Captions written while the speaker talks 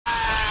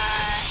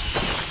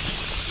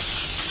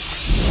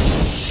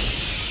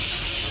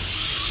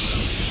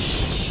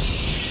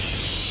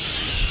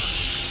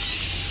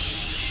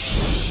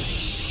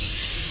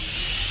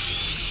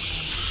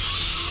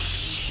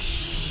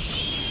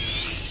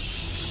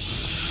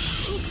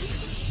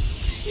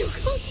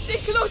Hugo, stay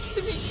close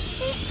to me.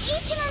 They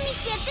ate him,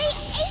 Amicia. They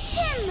ate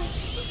him.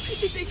 Where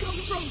did they come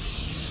from?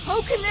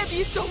 How can there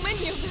be so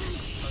many of them?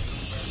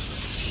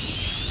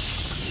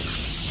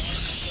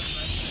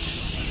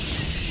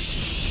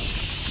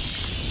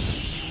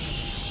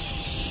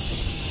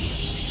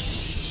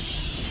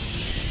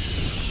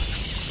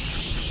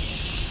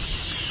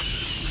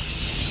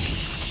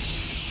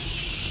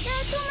 There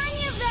are too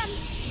many of them.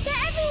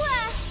 They're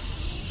everywhere.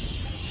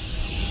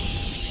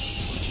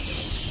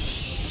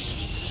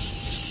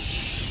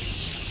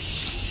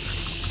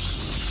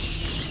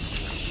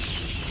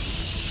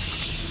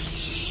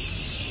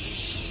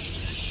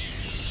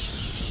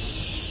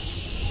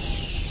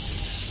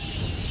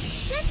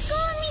 Let's go,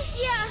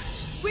 Amicia.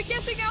 We're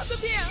getting out of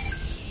here.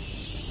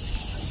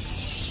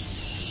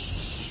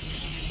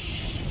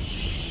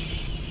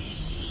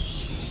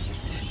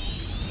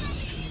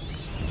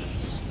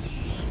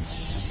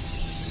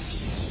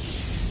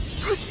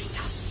 Protect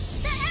us.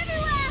 They're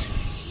everywhere.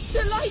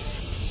 The light.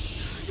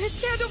 They're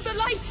scared of the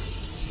light.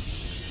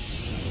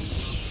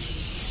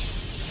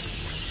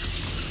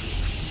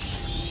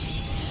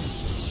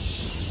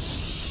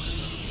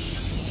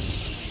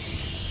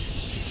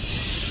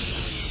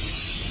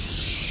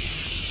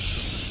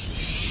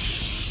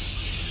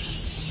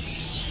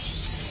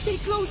 Stay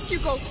close,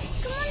 Hugo.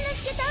 Come on,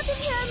 let's get out of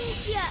here,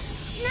 Amicia.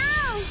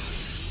 Now.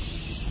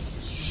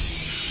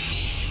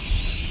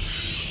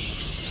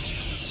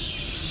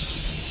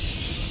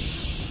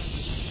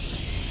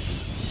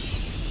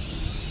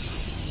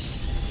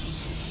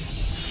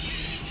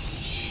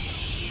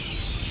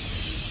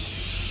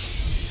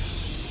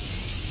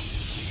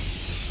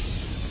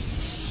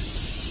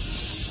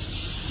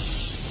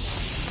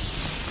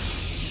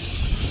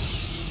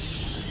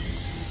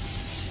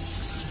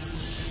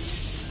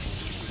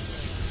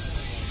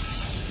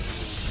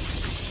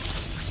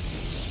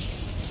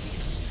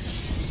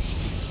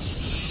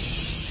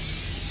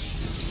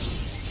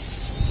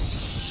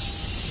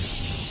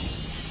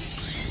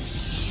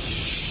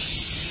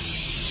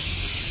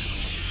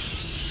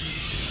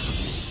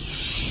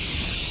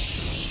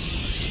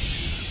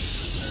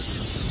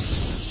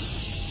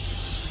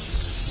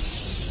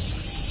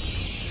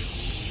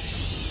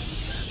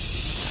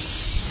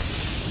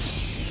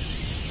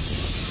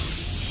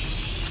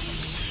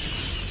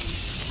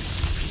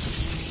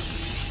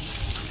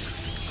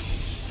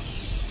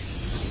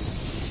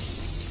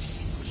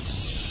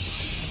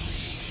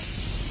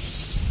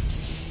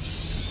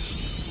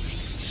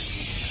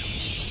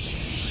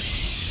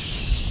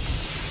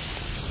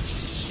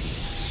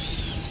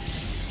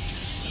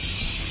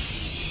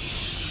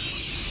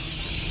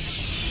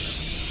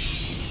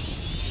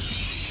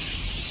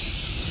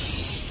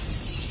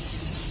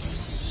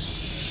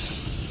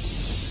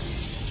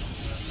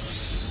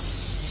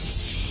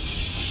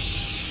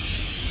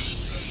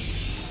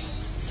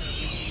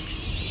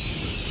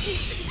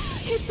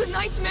 It's a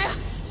nightmare.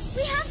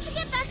 We have to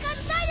get back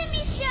outside,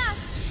 Amicia.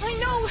 I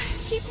know.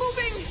 Keep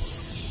moving.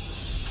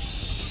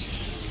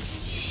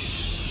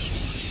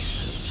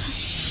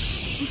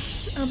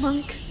 It's a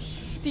monk.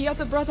 The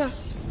other brother.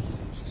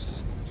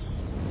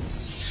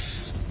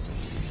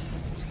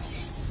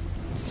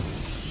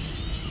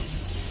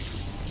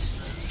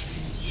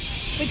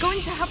 We're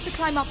going to have to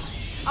climb up.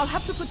 I'll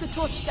have to put the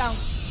torch down.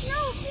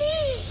 No,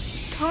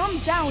 please. Calm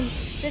down.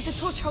 There's a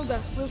torch holder.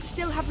 We'll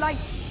still have light.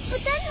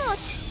 But then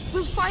what?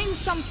 We'll find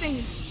something.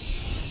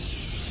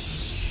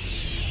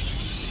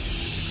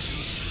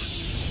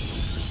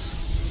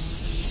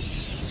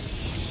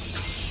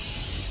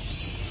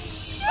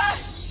 Ah!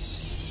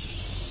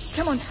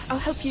 Come on, I'll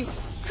help you.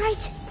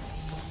 Right.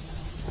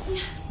 I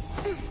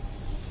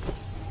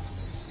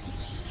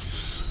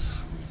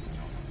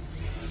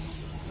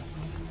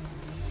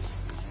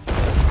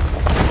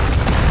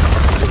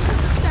don't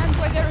understand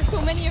why there are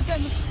so many of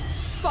them.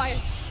 Fire.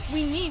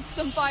 We need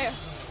some fire.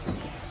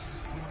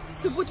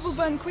 The wood will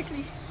burn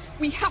quickly.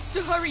 We have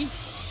to hurry.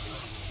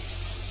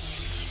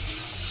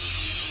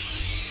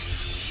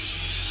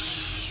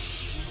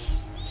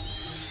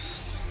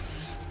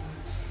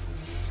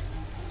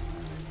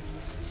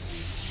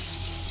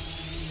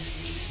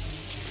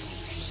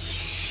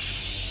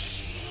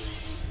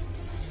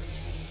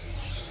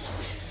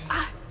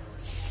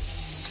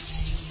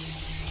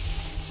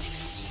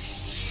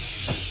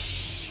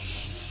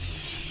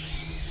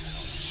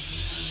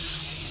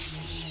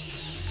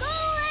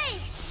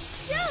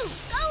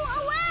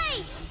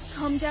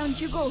 Calm down,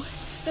 Hugo.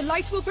 The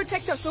light will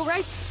protect us, all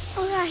right?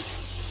 All right.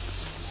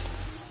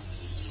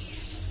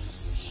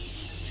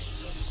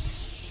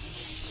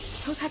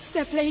 So that's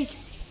their plague.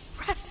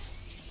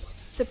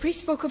 Rats. The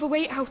priest spoke of a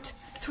way out,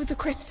 through the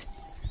crypt.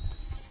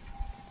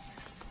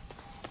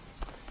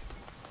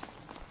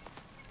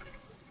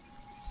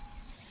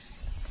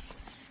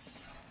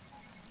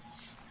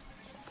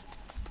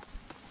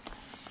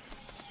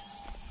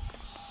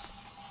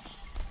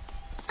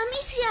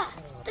 Amicia!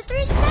 The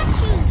three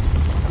statues!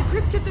 The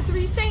crypt of the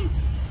three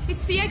saints.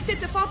 It's the exit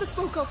the father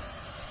spoke of.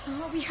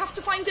 Oh, we have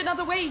to find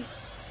another way.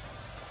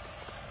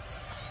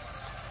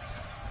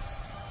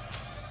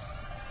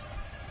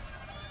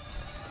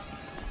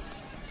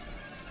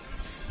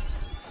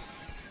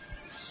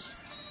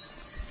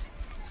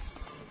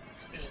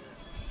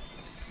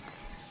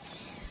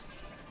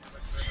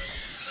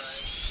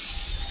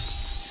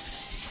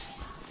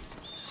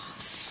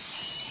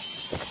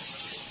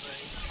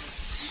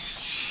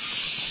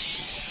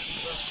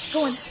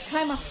 Go on,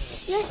 climb up.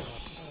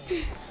 Yes.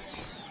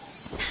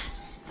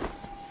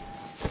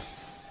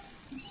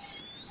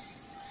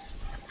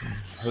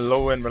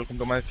 Hello and welcome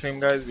to my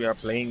stream, guys. We are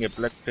playing a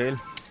Plague Tale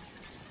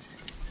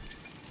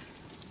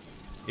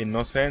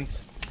Innocence.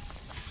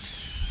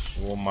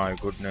 Oh my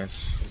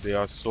goodness, there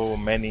are so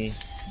many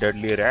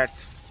deadly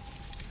rats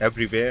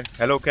everywhere.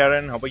 Hello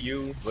Karen, how are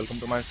you? Welcome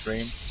to my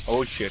stream.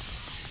 Oh shit,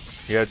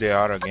 here they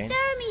are again. Up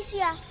there,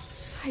 Amicia.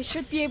 I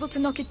should be able to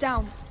knock it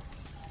down.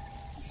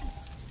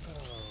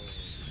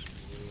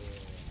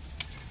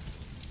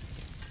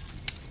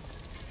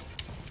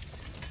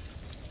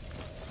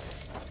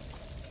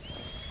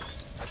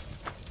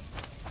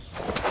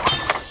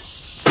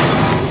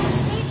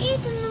 They've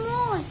eaten them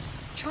all.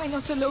 Try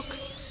not to look.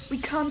 We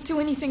can't do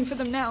anything for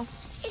them now.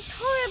 It's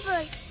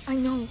horrible. I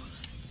know.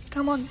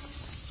 Come on.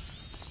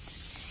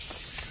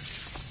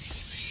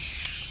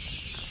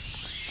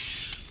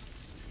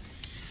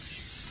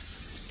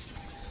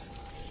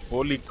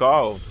 Holy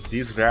cow,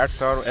 these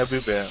rats are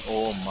everywhere.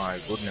 Oh my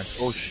goodness,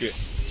 oh shit.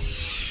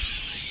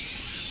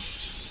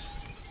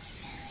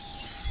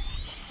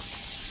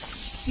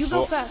 You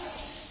go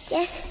first.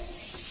 Yes.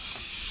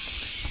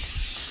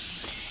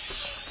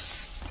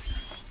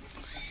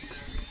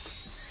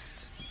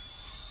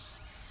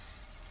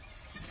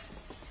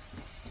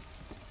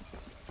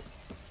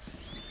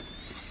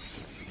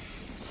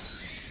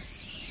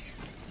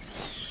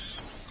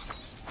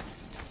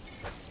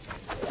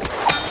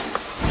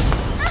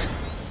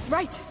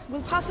 Right,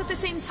 we'll pass at the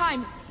same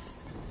time.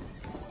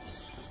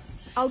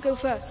 I'll go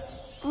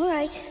first. All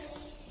right.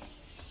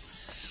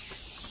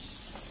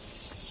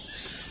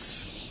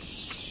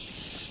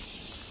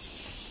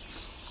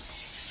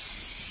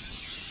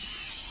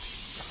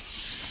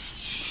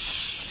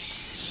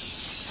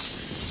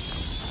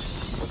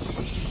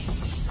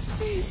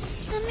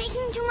 They're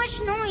making too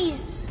much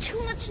noise. Too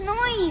much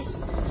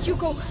noise.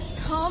 Hugo,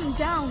 calm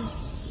down.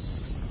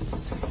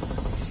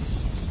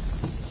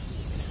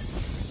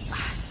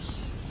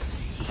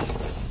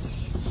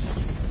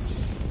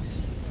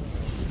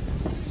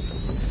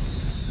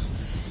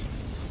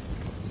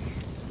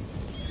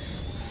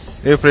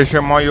 Hey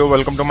Fresher Mayo,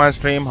 welcome to my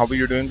stream. How are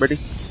you doing, buddy?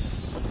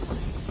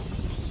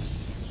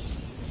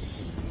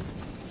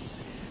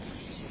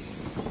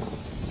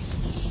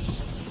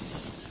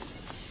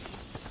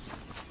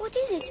 What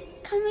is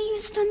it? Can we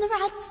use it on the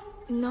rats?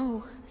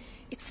 No,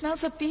 it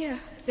smells of beer.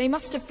 They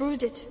must have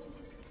brewed it.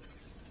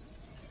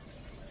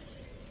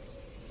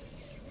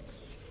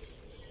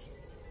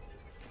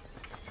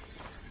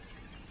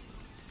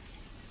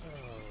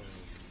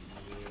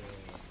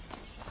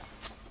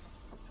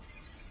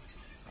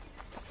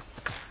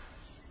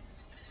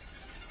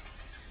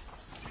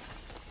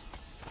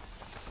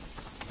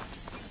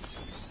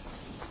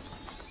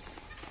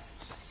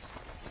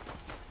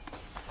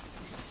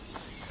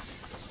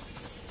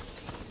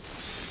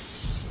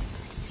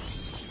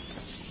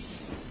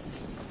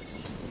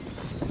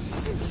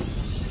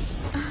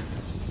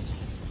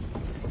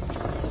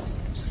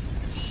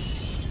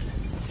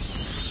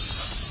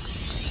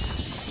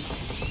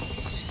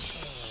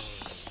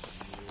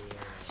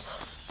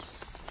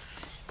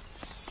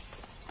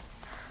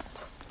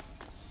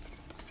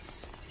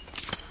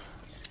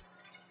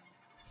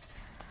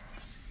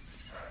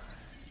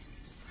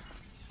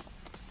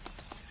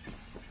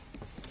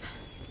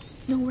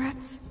 No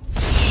rats.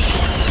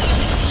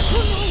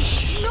 Oh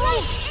no! No!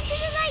 Into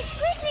the light,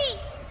 quickly!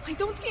 I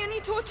don't see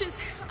any torches.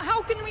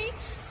 How can we...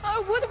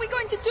 what are we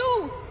going to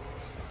do?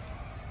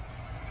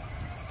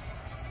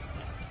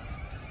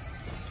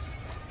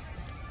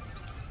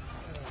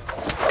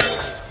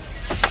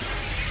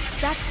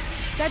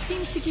 That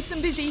seems to keep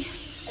them busy.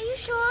 Are you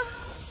sure?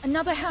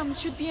 Another ham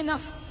should be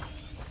enough.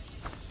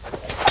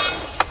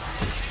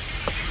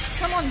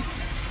 Come on.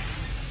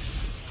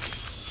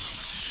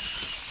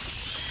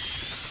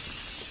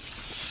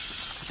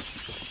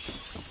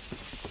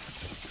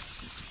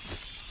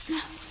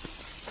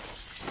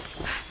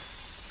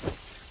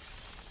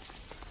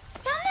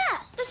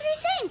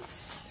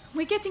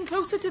 We're getting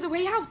closer to the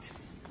way out.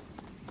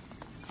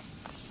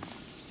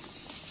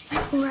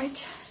 All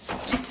right,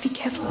 let's be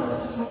careful.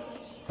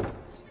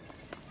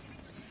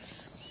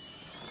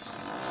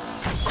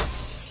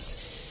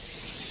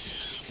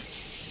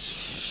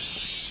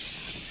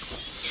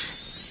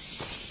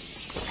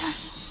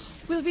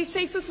 We'll be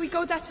safe if we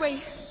go that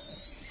way.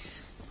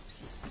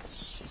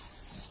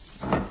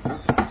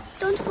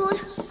 Don't fall.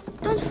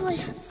 Don't fall.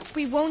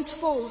 We won't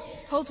fall.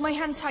 Hold my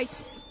hand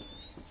tight.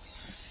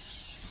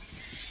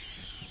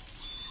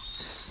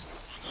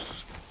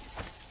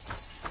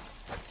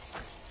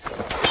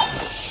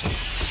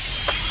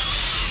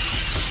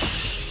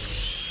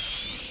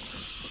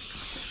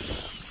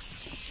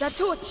 That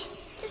torch!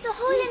 There's a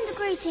hole in the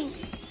grating.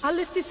 I'll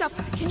lift this up.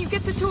 Can you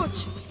get the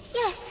torch?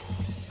 Yes.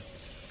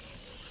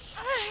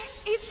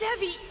 It's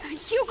heavy.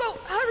 Hugo,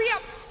 hurry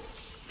up!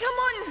 Come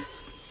on!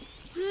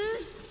 No!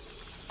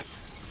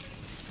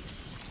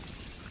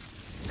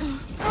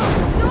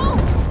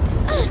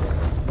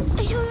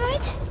 Are you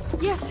alright?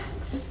 Yes.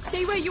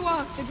 Stay where you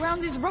are. The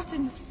ground is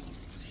rotten.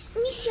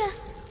 Amicia,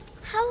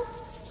 how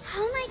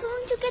am I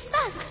going to get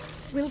back?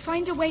 We'll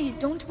find a way,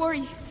 don't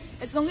worry.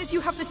 As long as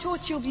you have the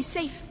torch, you'll be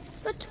safe.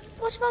 But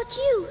what about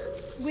you?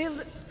 We'll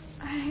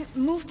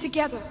move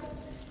together.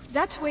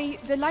 That way,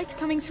 the light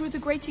coming through the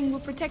grating will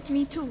protect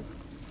me too.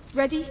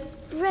 Ready?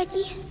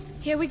 Ready.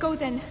 Here we go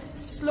then.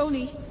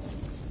 Slowly.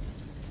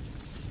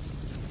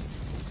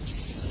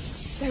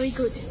 Very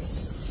good.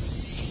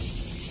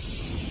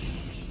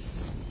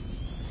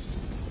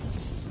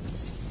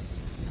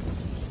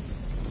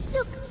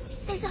 Look,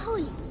 there's a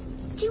hole.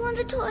 Do you want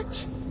the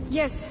torch?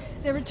 Yes,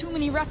 there are too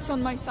many rats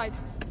on my side.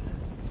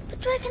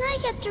 But where can I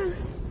get through?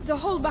 The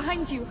hole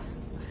behind you.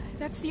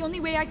 That's the only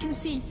way I can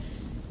see.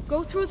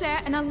 Go through there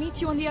and I'll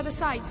meet you on the other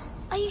side.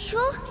 Are you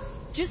sure?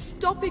 Just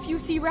stop if you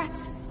see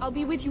rats. I'll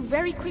be with you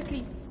very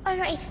quickly.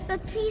 Alright,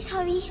 but please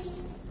hurry.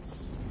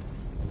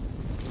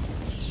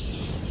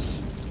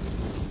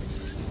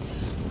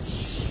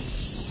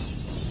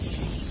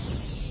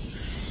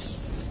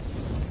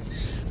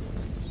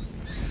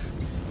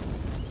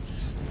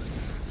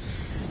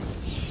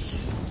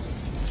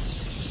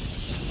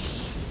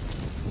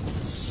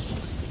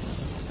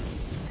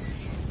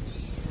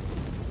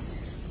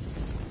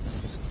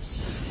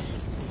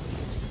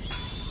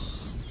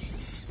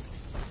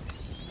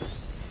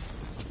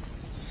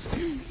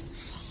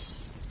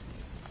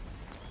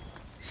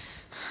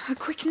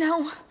 Quick now.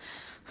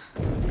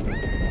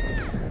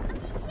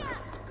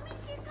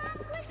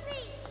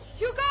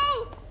 Hugo!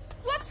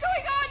 What's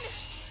going on?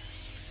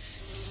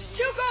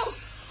 Hugo!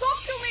 Talk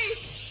to me!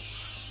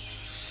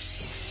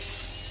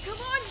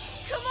 Come on!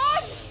 Come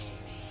on!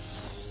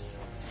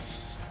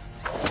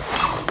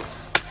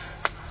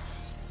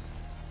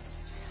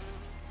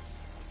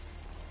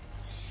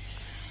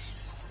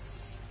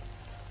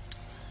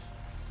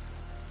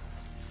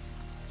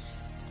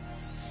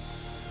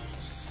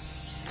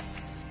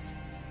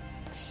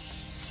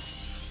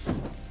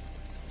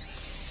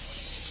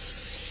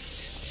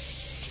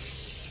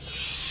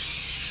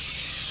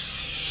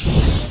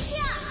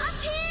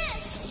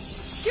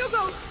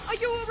 Hugo, are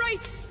you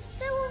alright?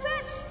 There were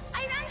rats.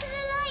 I ran to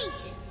the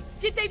light.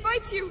 Did they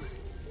bite you?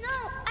 No,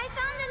 I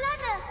found a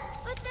ladder,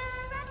 but there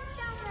are rats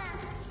down there.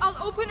 I'll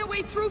open a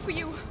way through for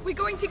you. We're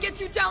going to get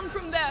you down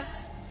from there.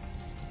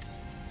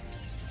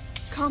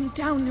 Calm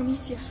down,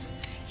 Amicia.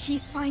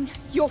 He's fine.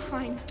 You're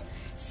fine.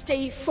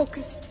 Stay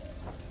focused.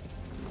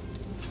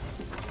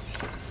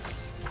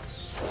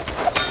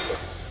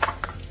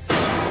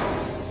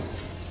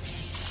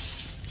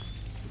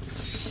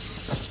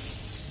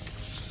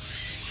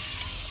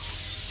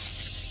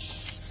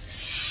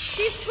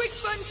 These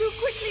twigs burn too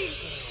quickly.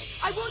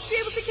 I won't be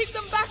able to keep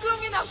them back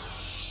long enough.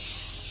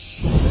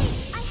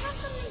 I have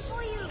something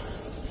for you.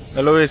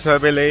 Hello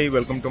Isabel, hey,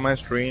 welcome to my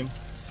stream.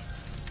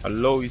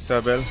 Hello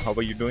Isabel, how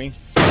are you doing?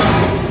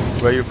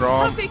 Where are you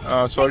from? Perfect.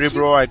 Sorry Thank you.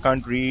 bro, I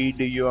can't read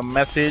your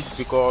message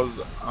because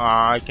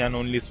I can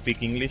only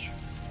speak English.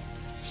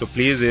 So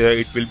please,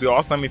 it will be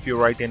awesome if you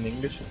write in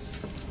English.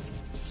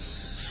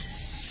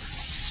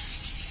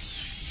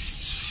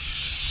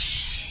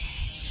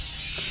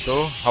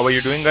 So, how are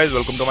you doing guys?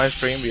 Welcome to my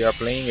stream. We are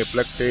playing a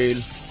Plague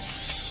Tale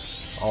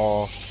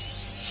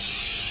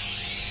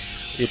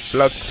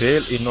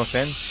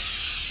Innocence.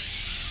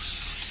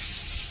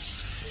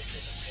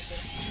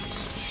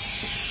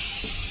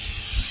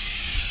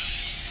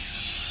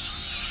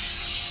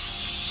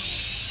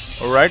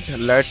 Alright,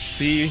 let's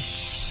see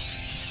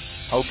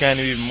how can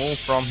we move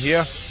from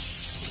here.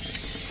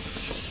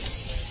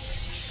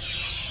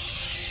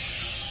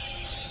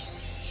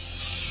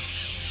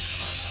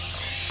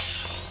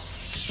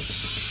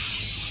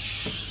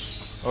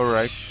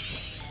 Alright.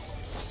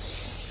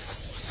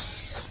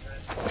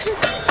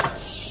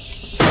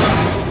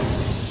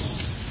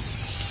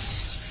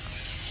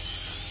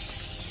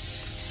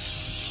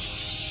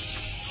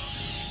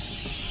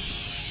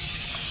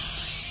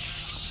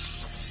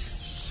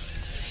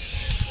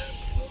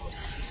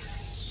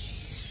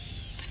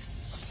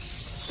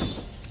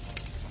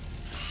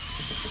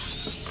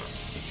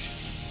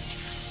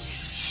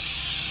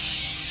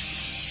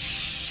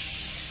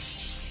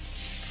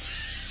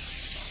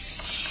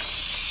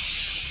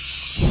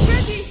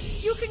 Ready?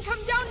 You can come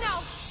down now.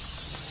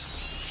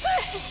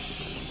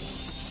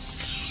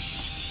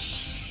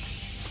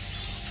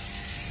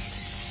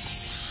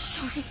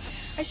 Sorry,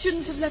 I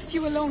shouldn't have left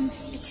you alone.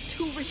 It's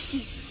too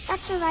risky.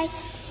 That's alright.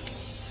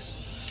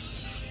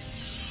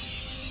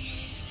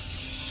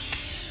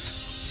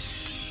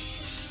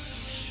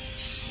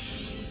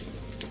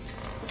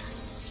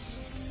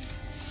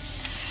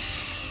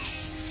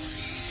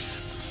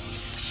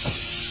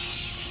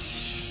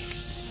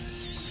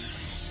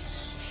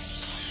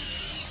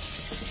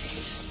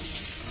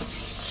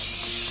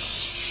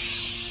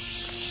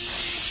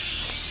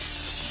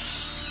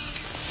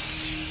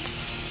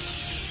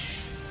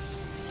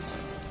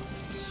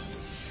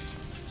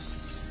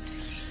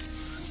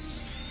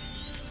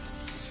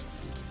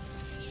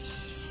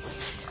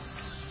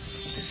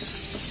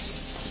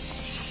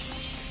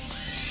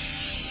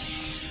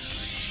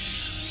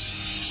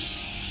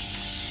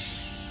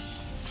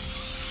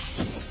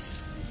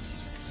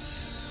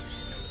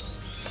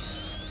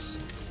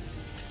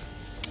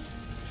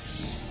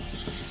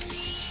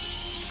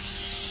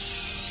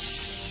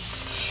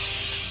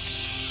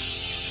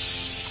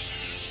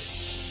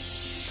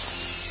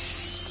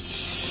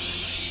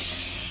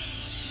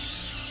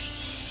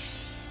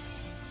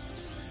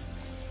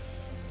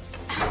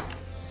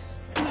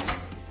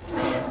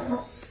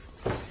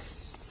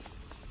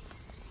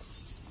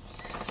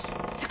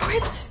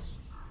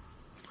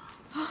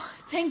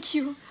 Thank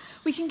you.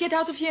 We can get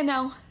out of here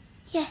now.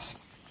 Yes,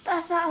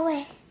 far, far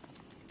away.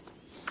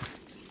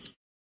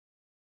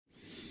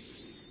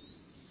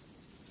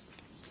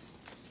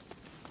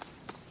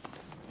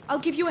 I'll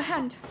give you a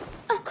hand.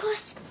 Of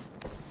course.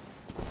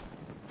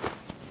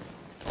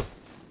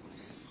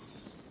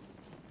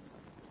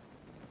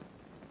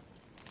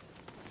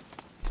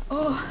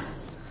 Oh,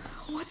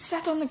 what's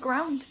that on the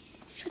ground?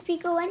 Should we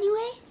go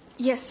anyway?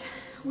 Yes,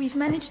 we've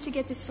managed to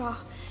get this far.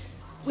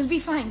 We'll be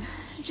fine.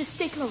 Just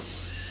stay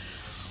close.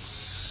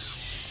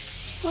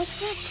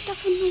 What's that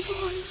stuff on the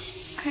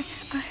walls?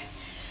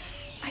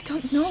 I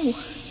don't know.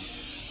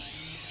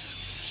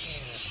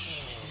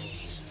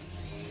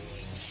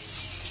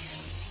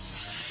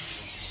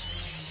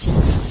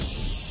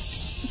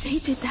 They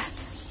did that.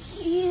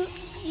 You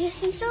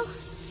think so?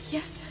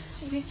 Yes,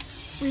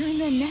 we're in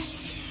their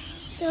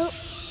nest. So,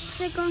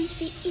 they're going to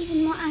be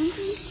even more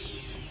angry?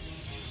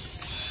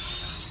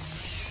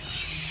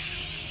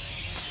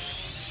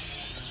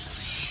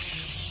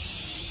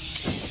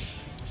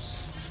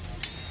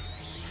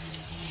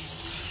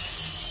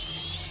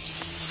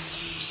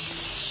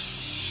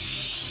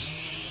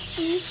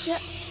 Amicia,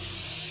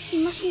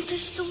 you mustn't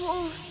touch the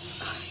walls.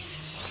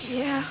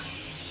 Yeah,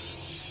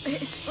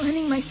 it's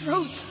burning my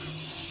throat.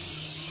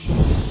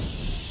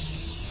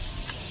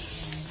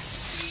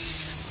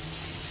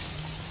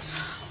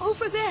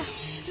 Over there,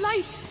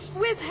 light.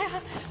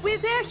 We're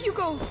there,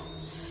 Hugo.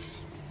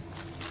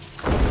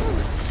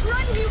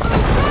 Run, Hugo,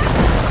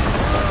 run!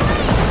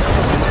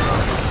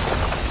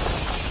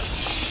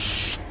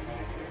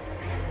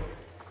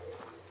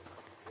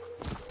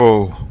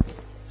 Oh,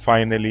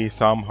 finally,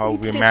 somehow we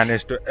did it.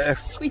 managed to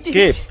We did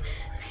escape it.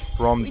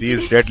 from We did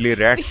these it. deadly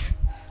rats.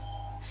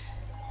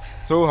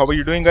 So, how are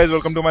you doing, guys?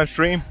 Welcome to my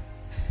stream.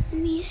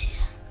 Amicia,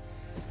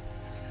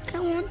 I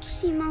want to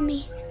see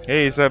Mommy.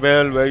 Hey,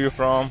 Isabel, where are you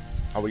from?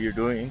 How are you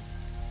doing?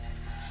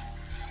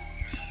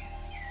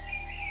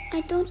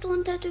 I don't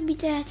want her to be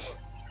dead.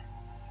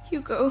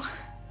 Hugo,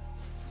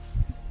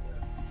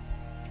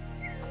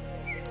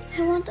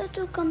 I want her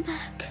to come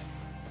back.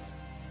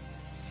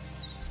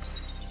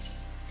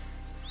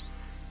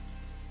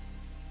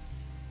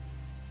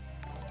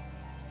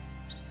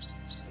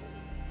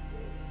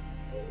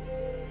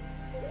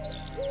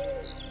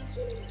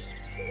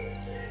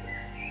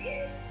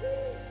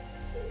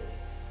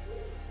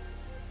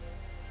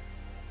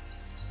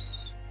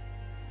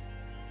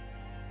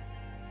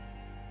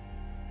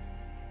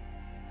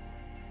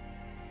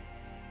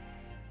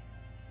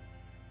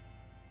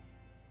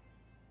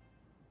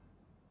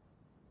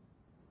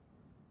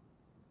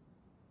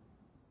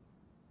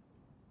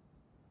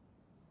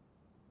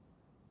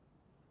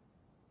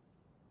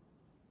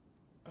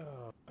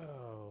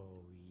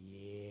 Oh,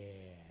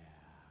 yeah.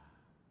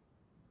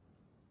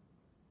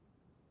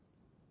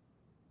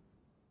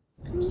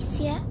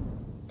 Amicia,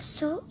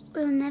 so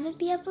we'll never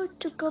be able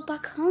to go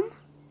back home?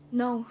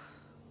 no.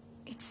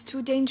 It's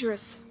too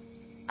dangerous.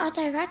 Are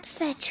there rats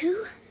there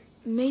too?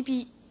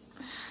 Maybe...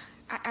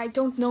 I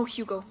don't know,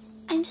 Hugo.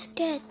 I'm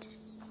scared.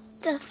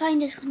 They'll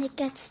find us when it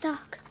gets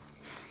dark.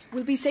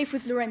 We'll be safe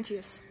with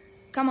Laurentius.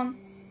 Come on.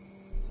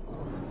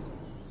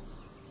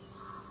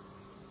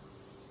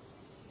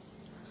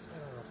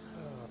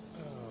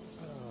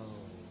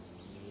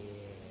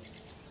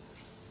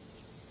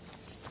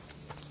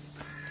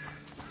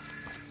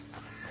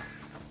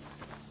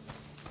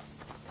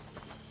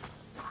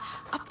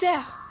 Up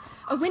there,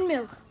 a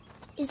windmill.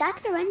 Is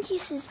that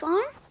Laurentius's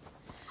farm?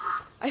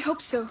 I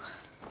hope so.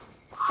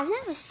 I've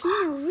never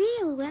seen a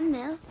real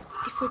windmill.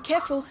 If we're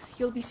careful,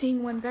 you'll be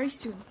seeing one very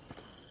soon.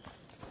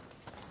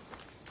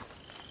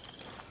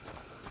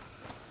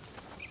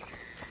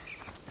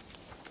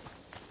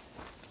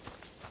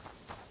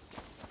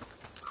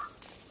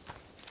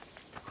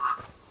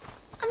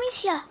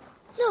 Amicia,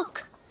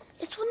 look!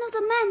 It's one of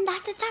the men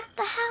that attacked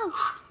the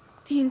house.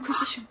 The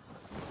Inquisition.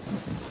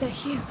 They're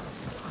here.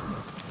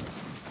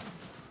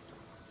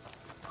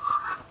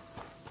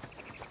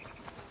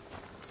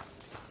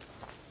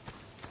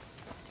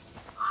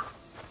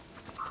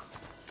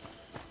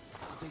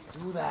 How'd they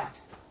do that?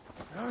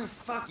 They're only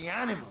fucking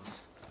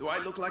animals. Do I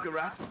look like a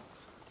rat?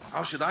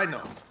 How should I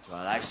know?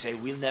 Well, I say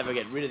we'll never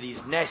get rid of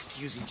these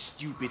nests using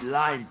stupid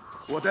lime.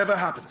 Whatever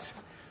happens,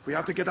 we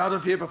have to get out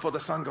of here before the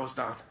sun goes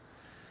down.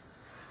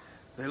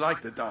 They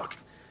like the dark.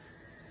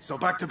 So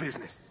back to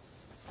business.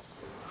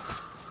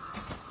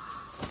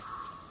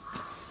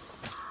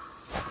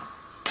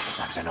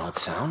 That's an odd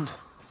sound.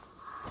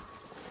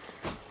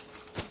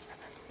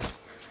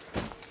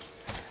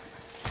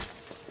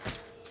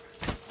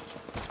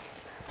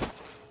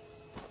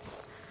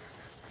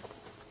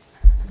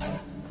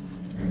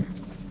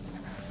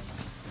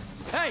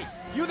 Hey,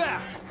 you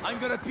there! I'm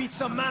gonna beat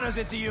some manners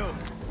into you.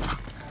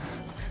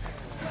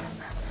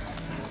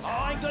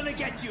 Oh, I'm gonna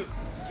get you.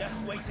 Just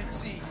wait and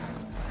see.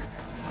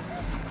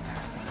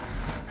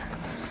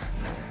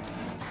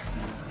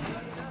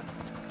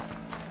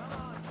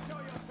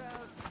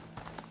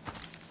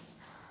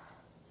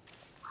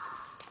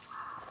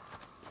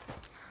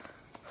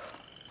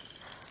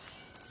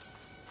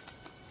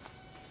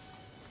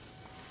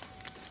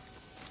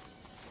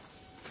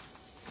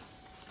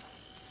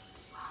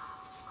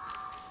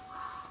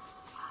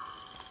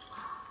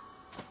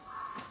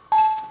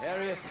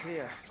 Area's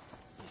clear.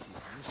 This is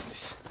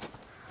useless.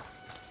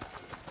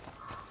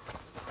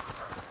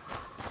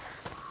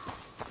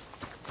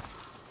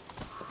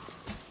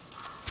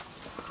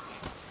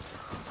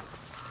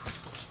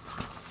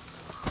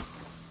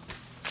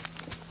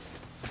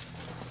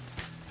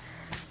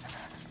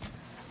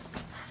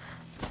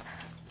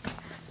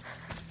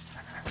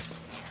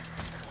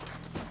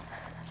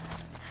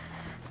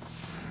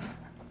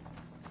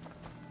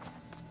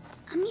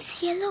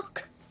 Amicia,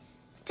 look.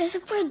 There's a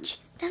bridge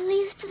that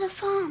leads to the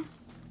farm.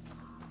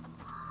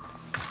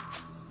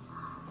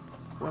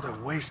 What a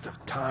waste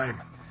of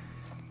time.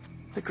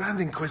 The Grand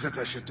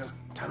Inquisitor should just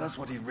tell us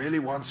what he really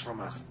wants from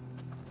us.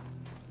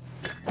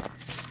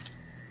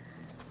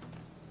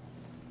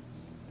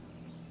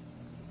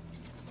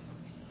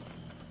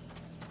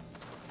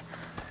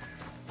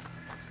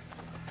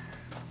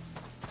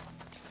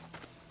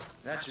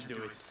 That should do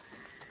it.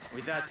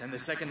 With that and the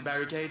second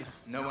barricade,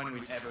 no one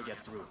will ever get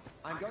through.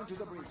 I'm going to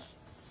the bridge.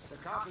 The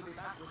cart will be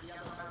back with the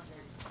other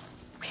barricade.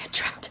 We are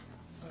trapped.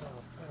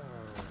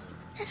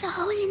 There's a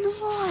hole in the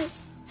wall.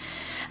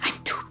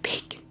 I'm too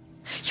big.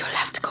 You'll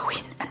have to go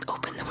in and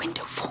open the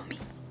window for me.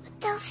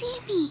 But they'll see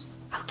me.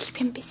 I'll keep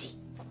him busy.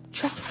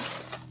 Trust me.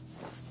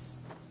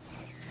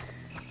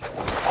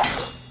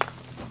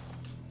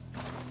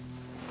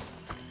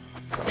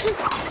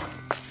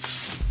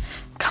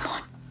 Come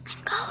on.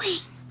 I'm going.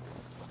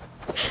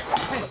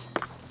 Hey,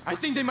 I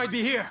think they might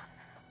be here.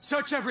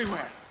 Search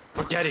everywhere.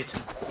 Forget it.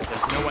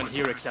 There's no one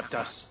here except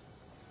us.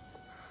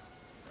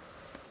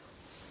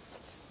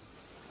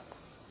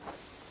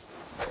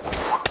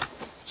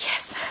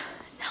 Yes.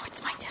 Now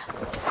it's my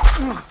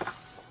turn.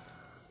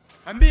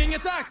 I'm being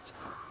attacked!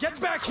 Get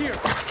back here!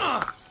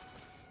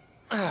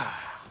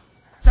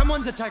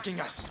 Someone's attacking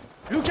us.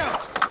 Look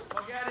out!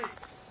 Forget it.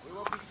 We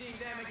won't be seeing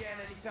them again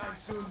anytime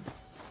soon.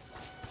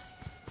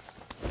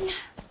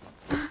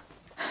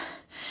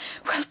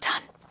 Well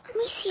done.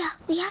 Amicia,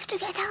 we have to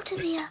get out of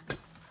here.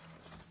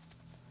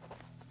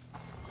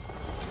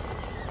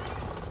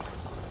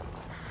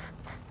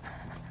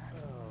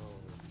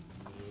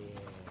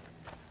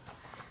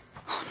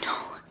 Oh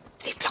no.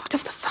 They blocked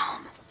off the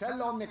farm. Tell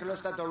Lord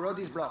Nicholas that the road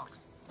is blocked.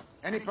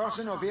 Any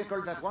person or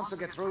vehicle that wants to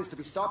get through is to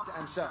be stopped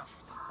and searched.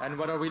 And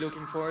what are we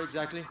looking for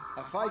exactly?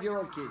 A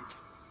 5-year-old kid.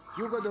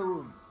 Hugo the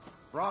Room.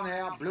 Brown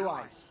hair, blue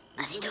eyes.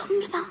 Are they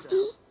talking about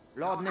me?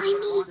 Lord Nicholas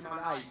me. wants him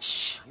alive.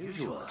 Shh.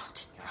 Usual.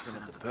 Captain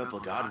of the Purple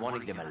Guard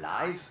wanting them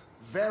alive?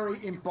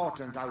 Very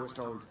important, I was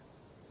told.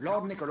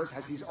 Lord Nicholas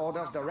has his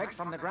orders direct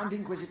from the Grand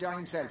Inquisitor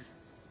himself.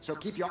 So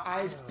keep your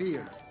eyes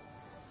peeled.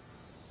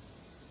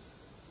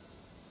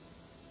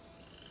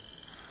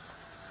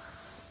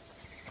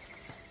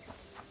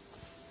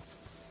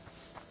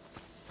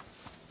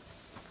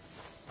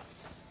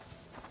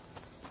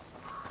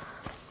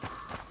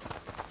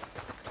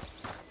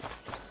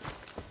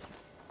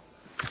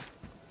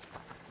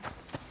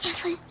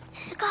 Careful,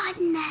 there's a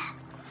garden there.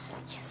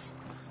 Yes.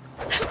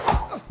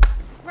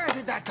 Where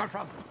did that come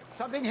from?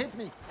 Something hit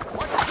me.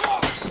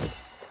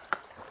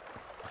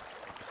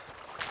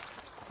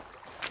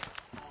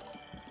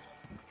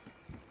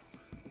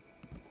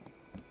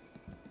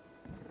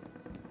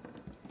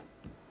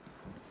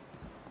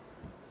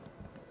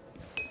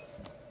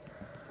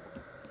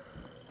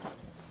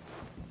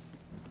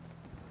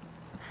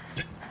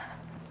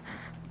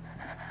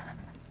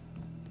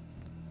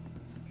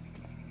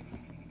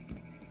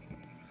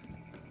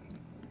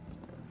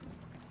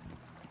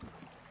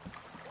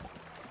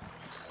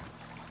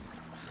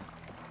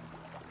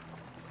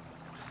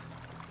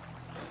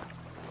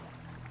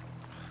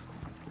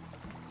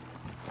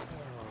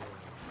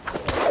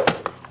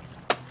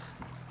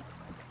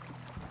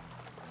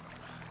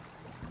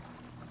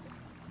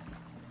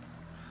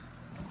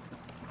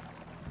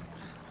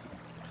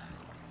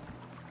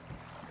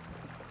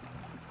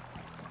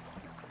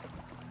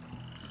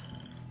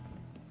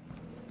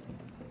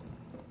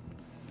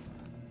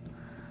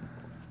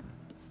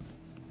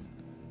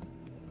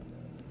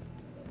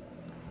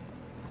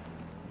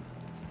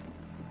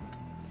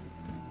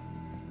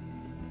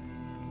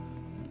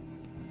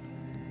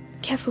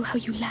 Careful how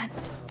you land.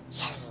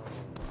 Yes.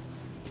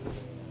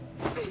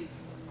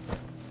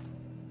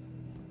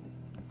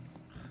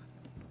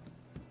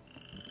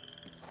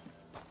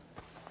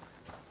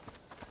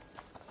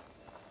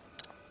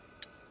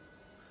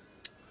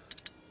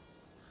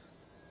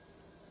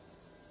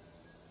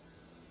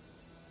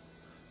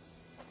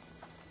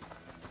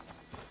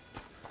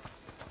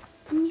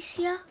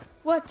 Amicia,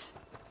 What?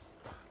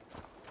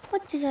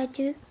 what did I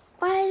do?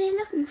 Why are they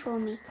looking for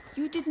me?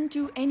 You didn't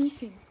do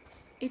anything.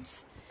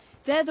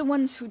 They're the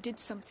ones who did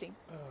something.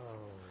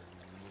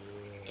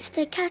 If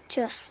they catch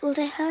us, will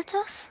they hurt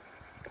us?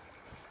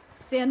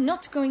 They are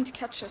not going to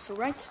catch us, all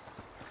right?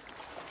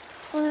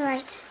 All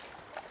right.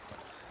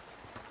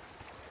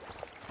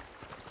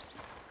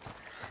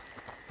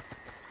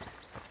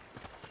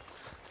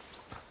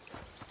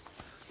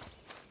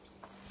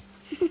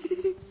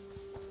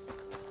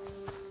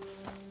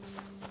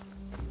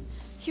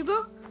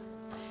 Hugo?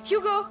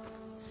 Hugo?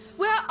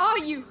 Where are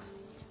you?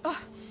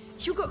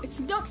 Hugo, it's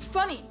not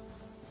funny.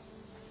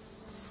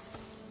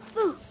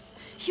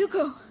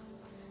 Hugo,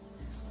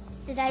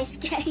 Did I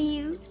scare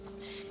you?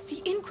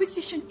 the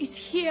Inquisition is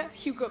here,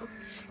 Hugo.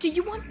 Do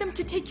you want them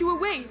to take you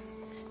away?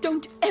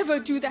 Don't ever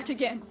do that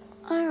again.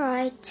 All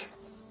right.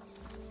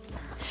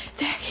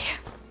 They're here.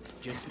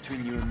 Just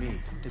between you and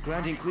me, the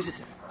Grand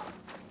Inquisitor.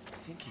 I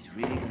think he's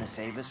really gonna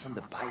save us from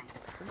the bite.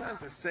 The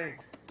man's a saint.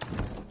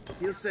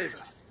 He'll save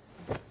us.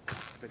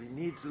 But he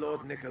needs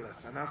Lord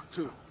Nicholas, and us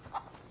too.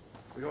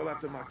 We all have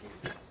to mock him.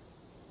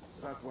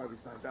 That's why we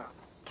signed up.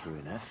 True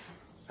enough.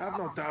 Have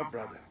no doubt,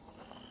 brother.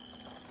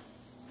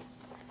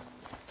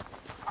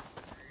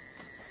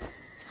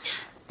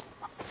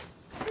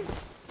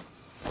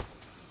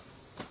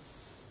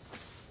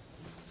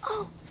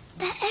 Oh,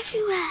 they're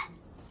everywhere.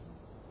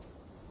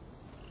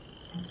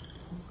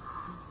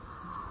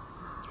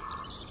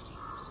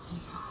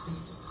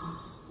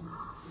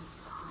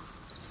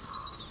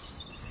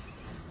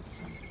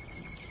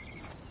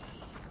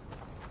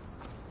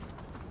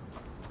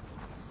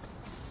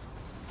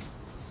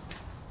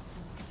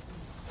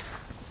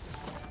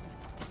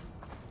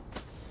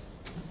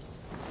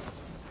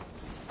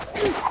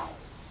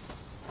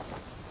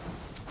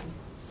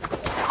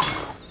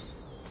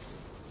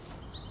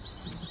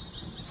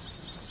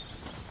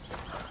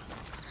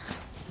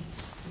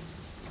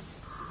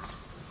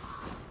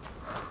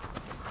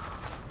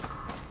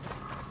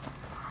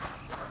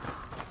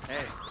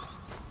 Hey,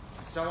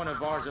 I saw one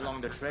of ours along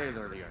the trail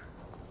earlier.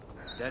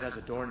 Dead as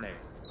a doornail.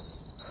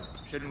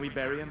 Shouldn't we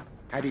bury him?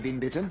 Had he been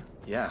bitten?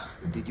 Yeah.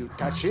 Did you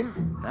touch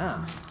him?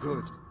 Nah.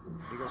 Good.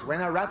 Because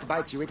when a rat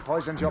bites you, it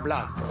poisons your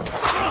blood.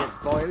 You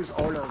get boils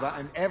all over,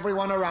 and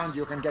everyone around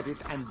you can get it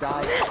and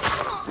die.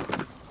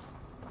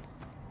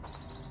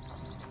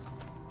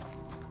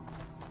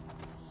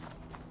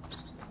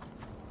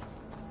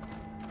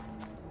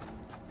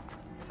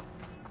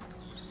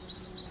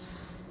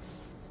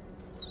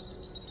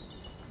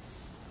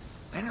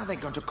 When are they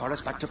going to call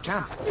us back to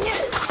camp?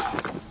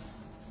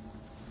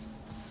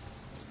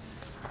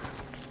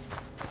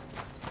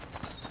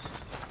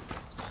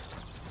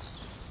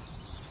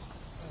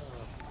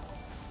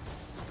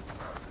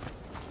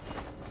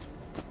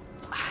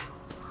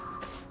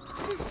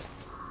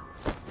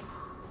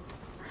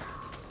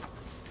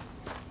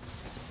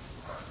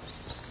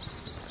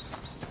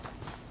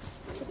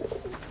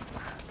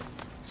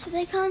 So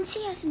they can't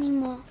see us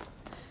anymore.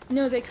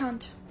 No, they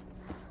can't.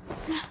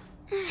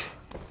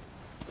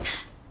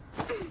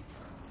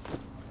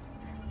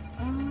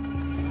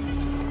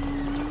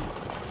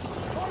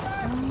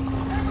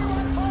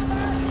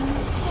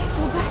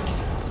 Fall back.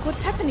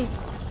 What's happening?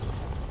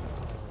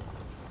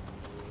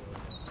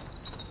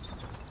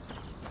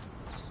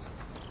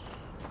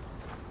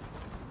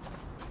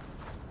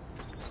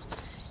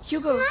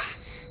 Hugo,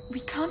 we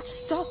can't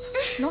stop.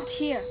 Not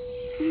here.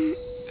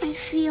 I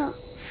feel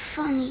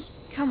funny.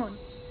 Come on.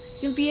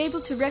 You'll be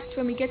able to rest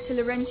when we get to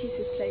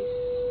Laurentius's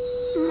place.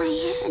 My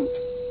head.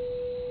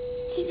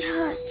 It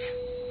hurts.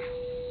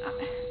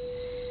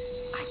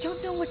 I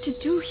don't know what to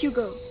do,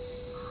 Hugo.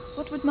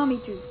 What would Mommy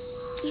do?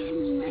 Give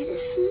me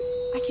medicine.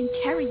 I can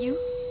carry you.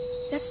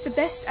 That's the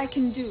best I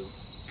can do.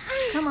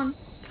 Come on,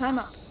 climb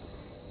up.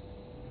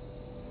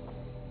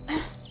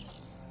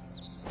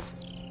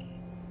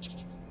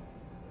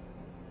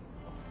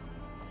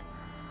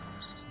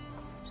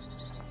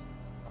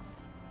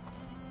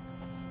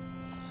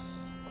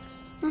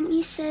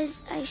 Mummy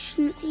says I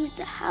shouldn't leave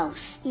the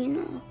house, you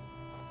know.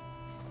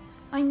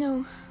 I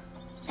know.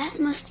 That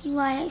must be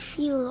why I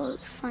feel all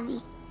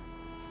funny.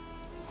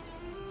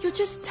 You're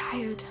just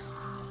tired.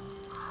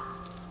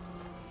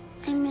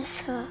 I miss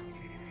her.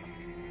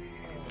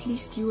 At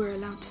least you were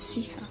allowed to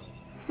see her.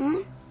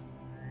 Huh?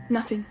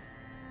 Nothing.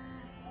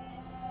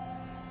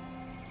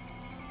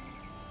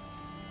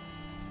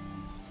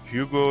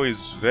 Hugo is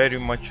very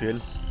much ill,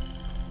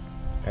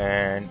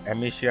 and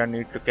Amicia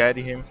need to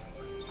carry him.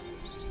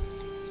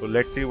 So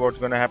let's see what's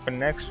gonna happen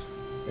next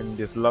in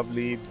this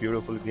lovely,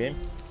 beautiful game.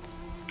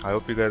 I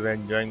hope you guys are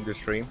enjoying the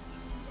stream.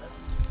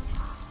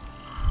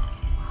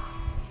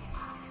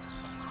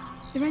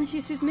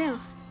 Laurentius's mill.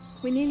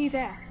 We're nearly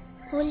there.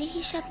 Will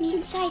he shove me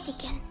inside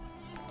again?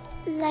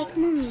 Like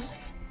Mummy.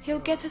 He'll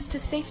get us to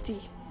safety.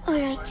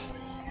 Alright.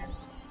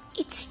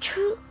 It's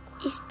true,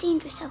 it's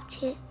dangerous out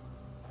here.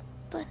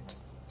 But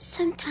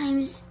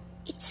sometimes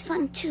it's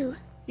fun too.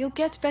 You'll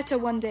get better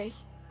one day.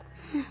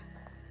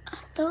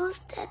 Are those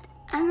dead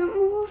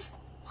animals?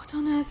 What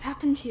on earth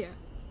happened here?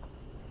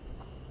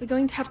 We're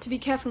going to have to be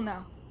careful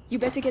now. You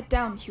better get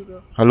down,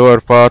 Hugo. Hello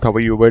Arfat, how are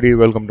you buddy?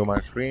 Welcome to my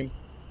stream.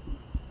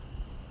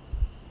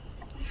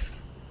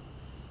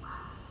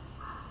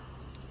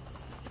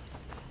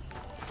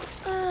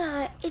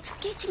 It's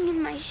getting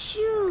in my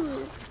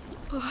shoes.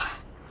 Oh,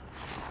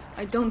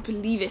 I don't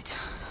believe it.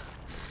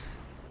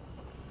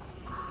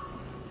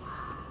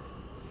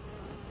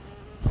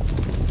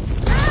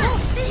 No!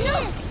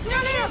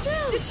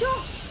 The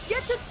door!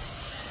 Get to...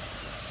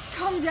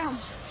 Calm down.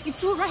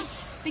 It's all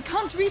right. They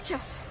can't reach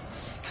us.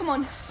 Come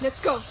on,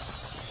 let's go.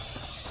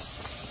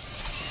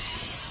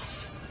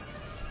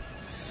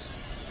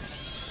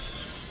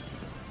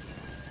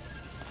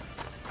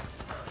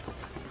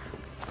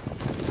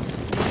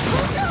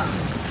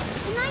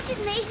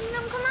 is making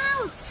them come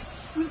out.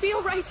 We'll be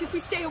all right if we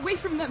stay away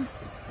from them.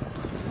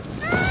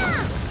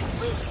 Ah!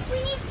 We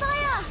need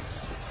fire.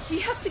 We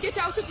have to get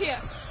out of here.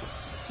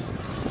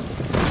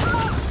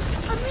 Oh,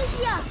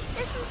 Amicia,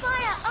 there's some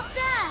fire up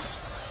there.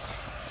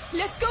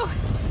 Let's go.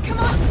 Come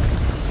on.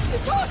 The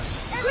torch.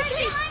 They're right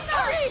Quickly. behind us.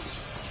 Hurry.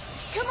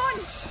 Come on.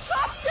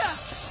 Faster.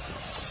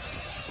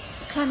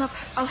 Climb up.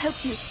 I'll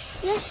help you.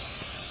 Yes.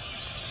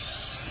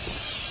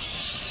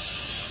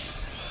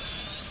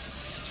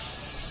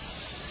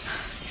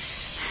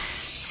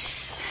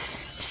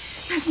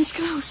 It's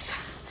close.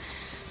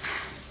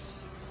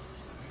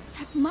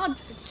 That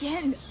mud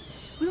again.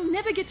 We'll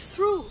never get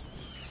through.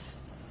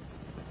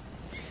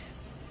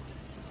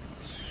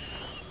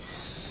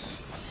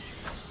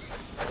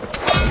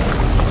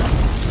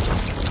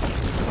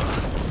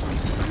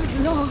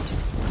 Good Lord.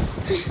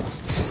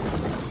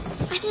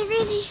 Are they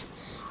really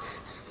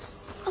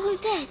all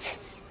dead?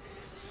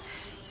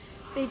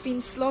 They've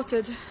been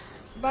slaughtered.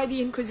 By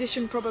the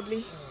Inquisition,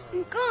 probably.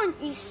 I'm going to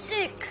be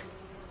sick.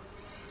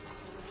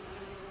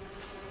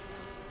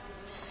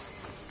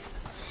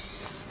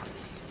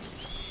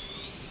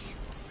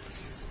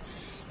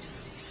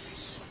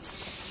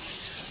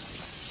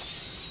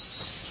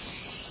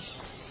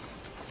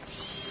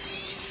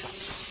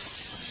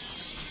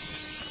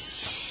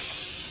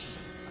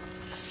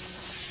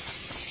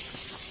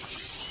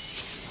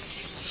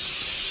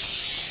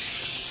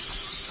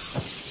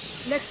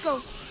 Let's go.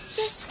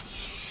 Yes.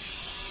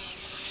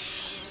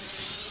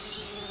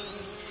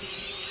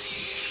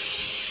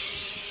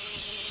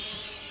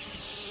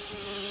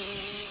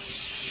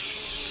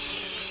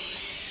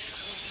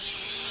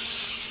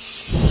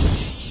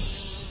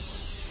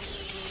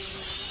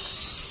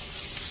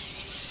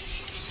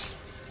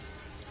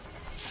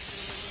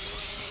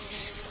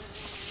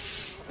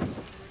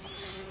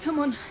 Come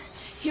on.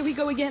 Here we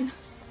go again.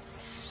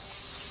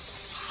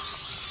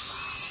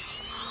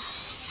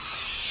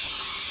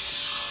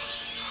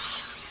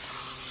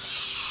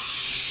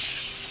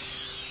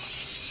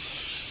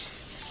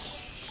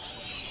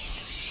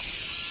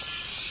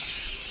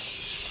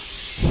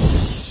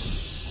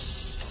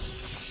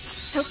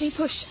 Help me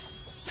push.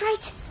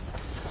 Right.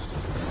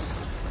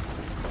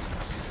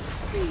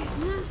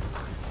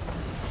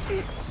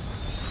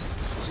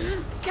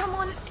 Come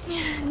on.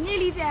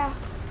 Nearly there.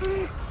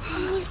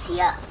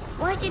 Amicia,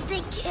 why did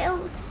they kill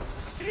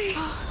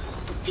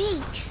the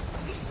pigs?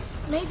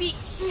 Maybe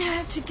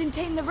to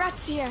contain the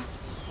rats here.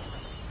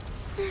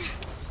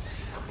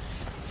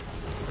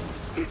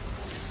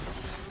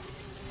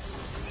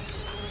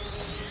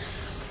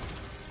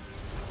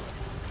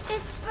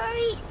 It's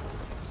very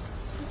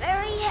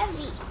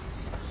heavy.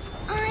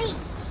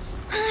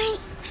 I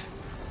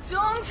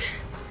Don't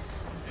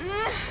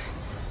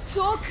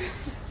talk.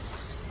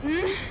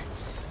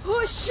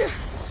 Push.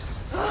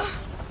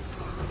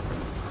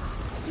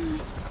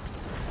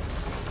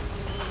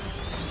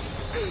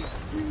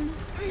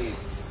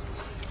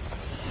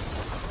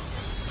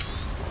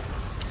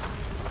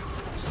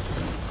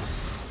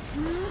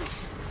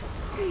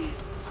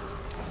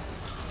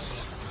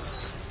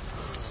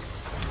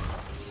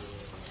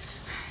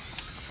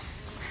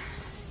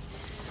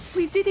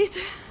 We did it.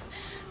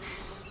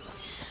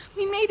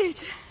 We made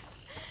it.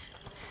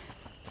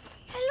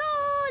 Hello,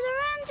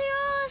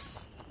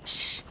 Laurentius.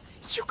 Shh,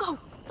 Hugo.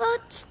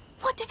 But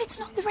What if it's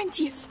not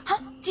Laurentius?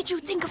 Huh? Did you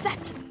think of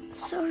that?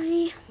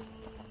 sorry.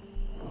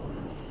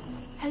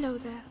 Hello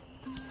there.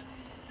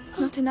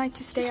 Not a night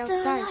to stay You're still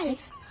outside.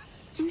 alive.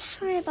 I'm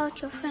sorry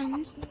about your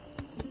friends.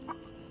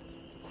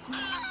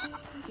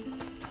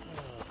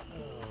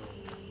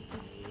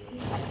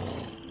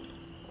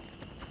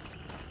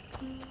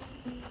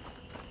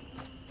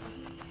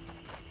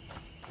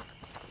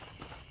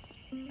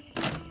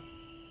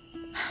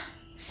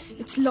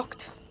 It's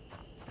locked.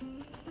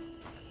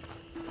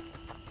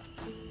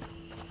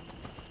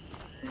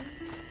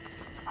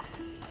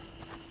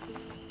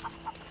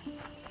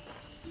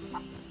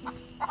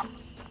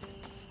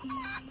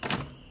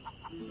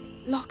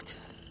 Locked.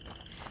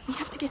 We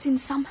have to get in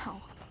somehow.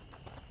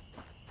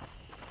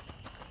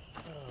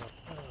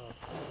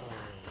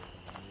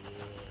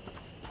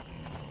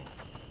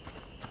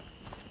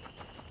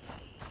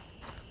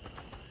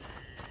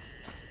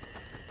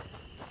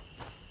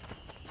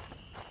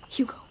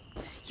 Hugo,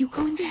 you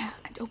go in there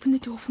and open the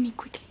door for me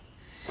quickly.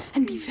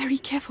 And be very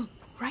careful,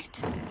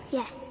 right?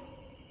 Yes.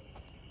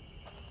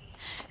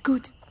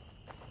 Good.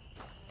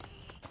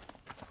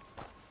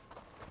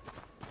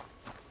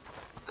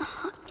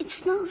 It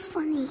smells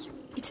funny.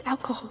 It's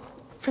alcohol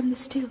from the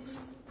stills.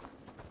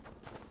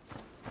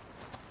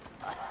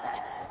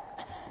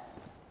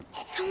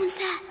 Someone's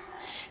there.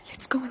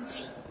 Let's go and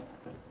see.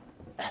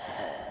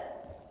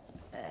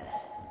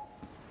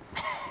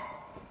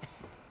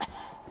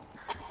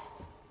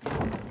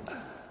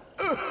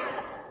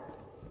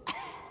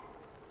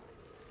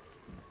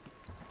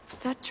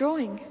 That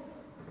drawing,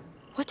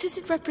 what does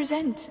it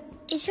represent?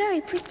 It's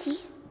very pretty.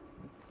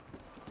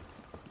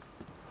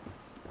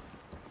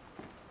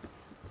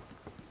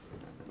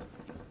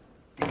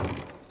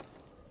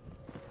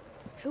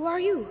 Who Who are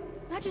you?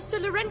 Magister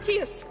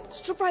Laurentius!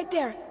 Stop right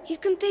there. He's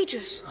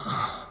contagious.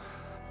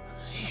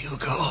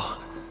 Hugo.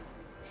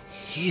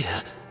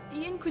 Here.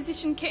 The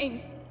Inquisition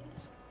came.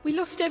 We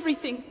lost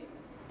everything.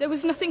 There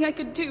was nothing I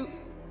could do.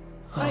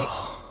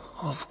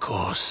 Of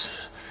course.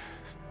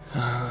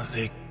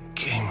 They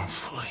came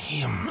for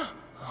him.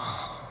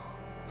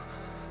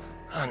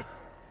 An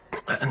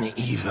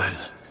evil.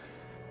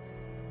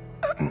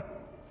 An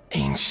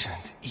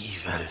ancient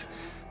evil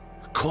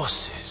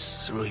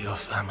courses through your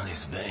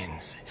family's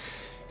veins.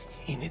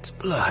 In its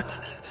blood.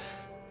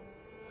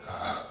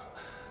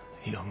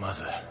 Your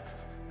mother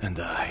and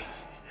I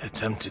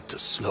attempted to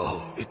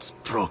slow its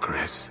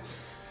progress.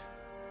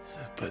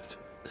 But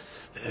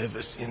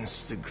ever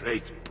since the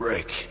Great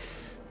Break,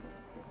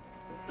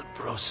 the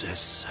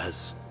process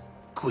has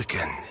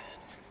quickened.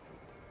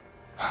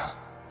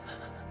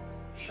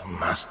 You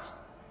must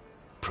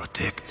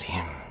protect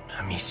him,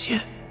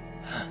 Amicia.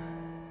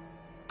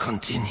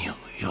 Continue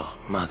your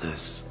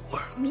mother's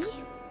work. Me?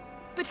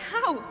 But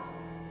how?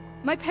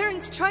 My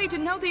parents tried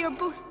and now they are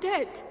both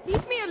dead.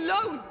 Leave me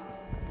alone!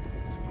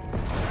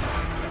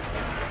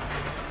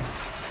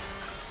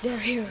 They're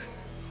here.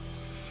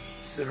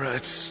 The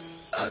rats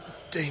are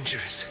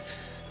dangerous,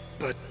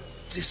 but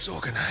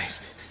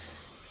disorganized.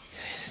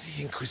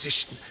 The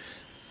Inquisition,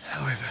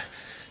 however,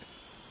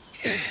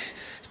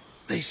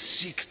 they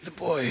seek the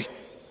boy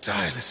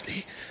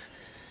tirelessly.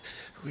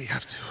 We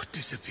have to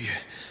disappear.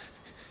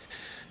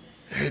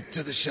 Head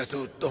to the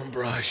Chateau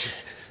d'Ombrage.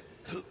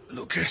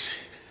 Lucas,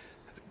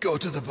 go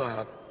to the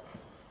barn.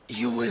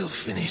 You will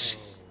finish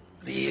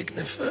the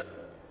ignifer.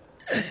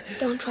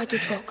 Don't try to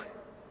talk.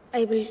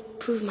 I will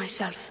prove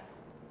myself.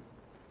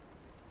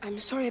 I'm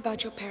sorry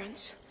about your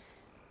parents,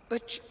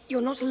 but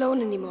you're not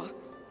alone anymore.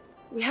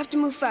 We have to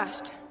move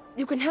fast.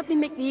 You can help me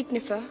make the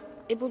ignifer.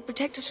 It will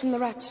protect us from the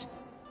rats.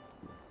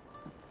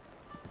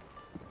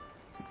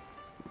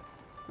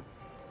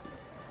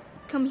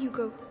 Come,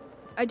 Hugo.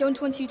 I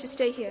don't want you to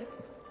stay here.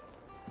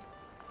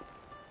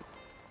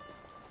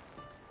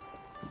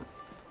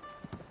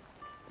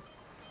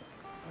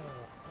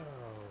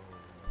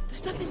 The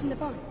stuff is in the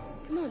barn.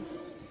 Come on.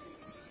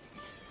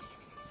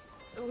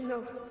 Oh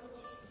no.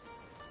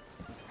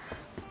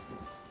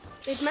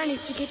 They've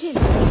managed to get in.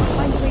 I'll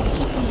find a way to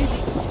keep them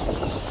busy.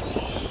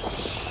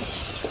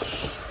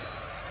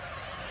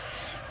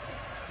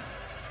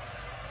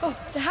 Oh,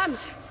 the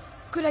hams.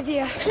 Good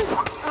idea.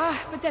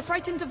 But they're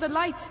frightened of the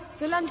light.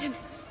 The lantern.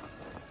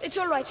 It's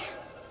all right.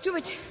 Do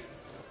it.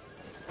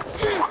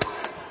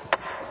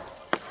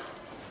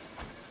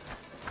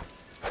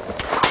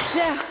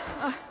 There.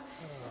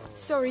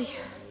 Sorry.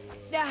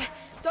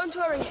 Don't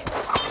worry.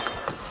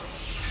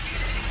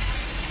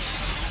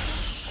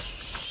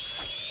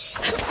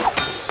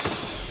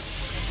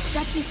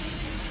 That's it.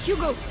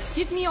 Hugo,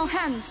 give me your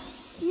hand.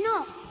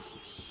 No.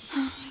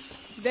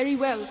 Very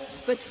well,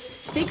 but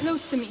stay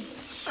close to me.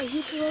 Are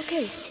you two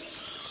okay?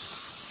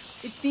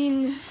 It's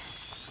been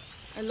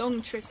a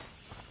long trip.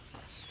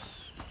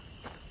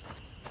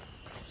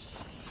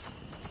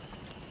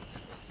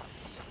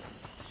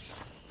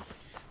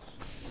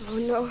 Oh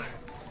no.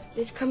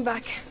 They've come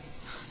back.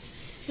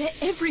 They're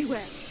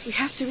everywhere. We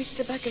have to reach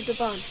the back of the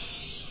barn.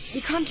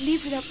 We can't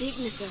leave without the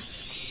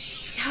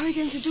ignifer. How are we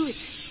going to do it?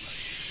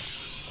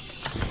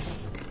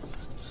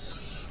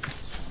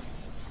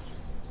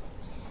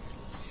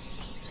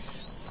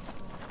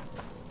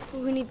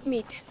 We need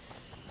meat.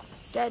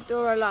 Dead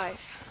or alive.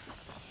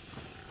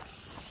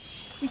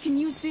 We can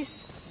use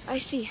this. I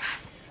see.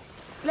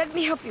 Let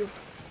me help you.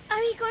 Are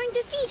we going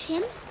to feed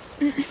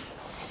him?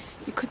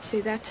 You could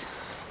say that.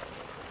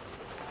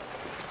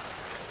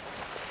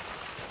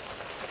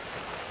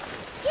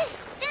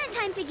 Yes, dinner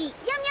time, Piggy.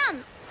 Yum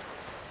yum.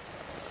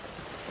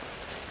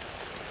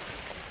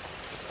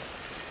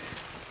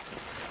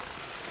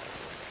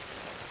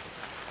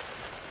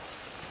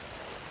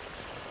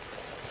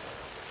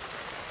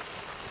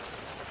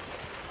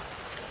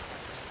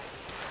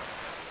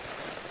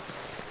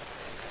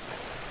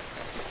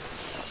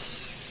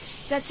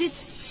 That's it.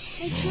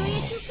 Make sure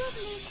you chew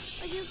properly,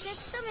 or you'll get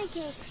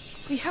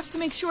stomachache. We have to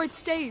make sure it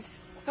stays.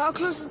 I'll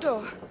close the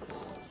door.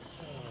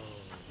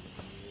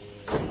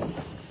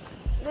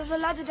 There's a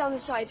ladder down the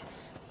side.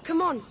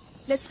 Come on.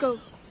 Let's go.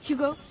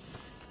 Hugo.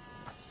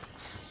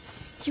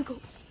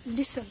 Hugo,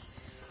 listen.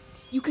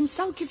 You can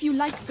sulk if you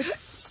like, but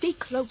stay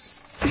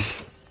close.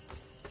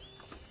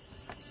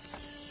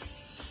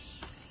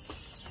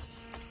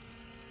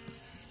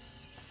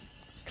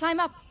 Climb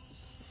up.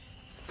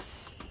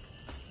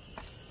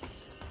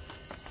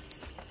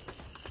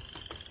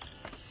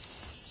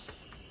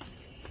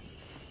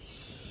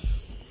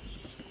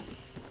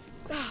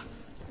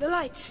 The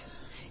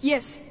lights.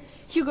 Yes.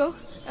 Hugo,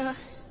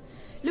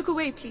 look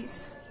away,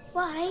 please.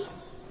 Why?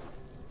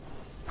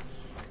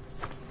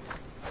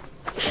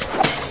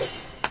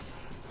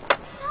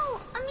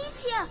 No,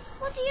 Amicia,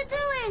 what are you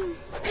doing?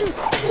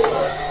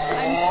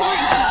 I'm sorry,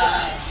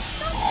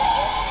 Hugo.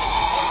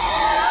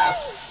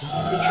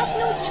 We have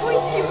no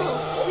choice, Hugo.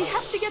 We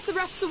have to get the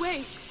rats away.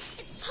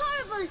 It's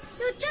horrible.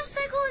 You're just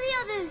like all the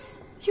others.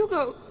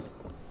 Hugo.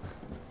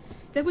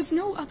 There was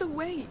no other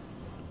way.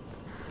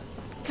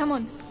 Come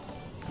on.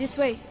 This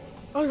way.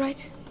 All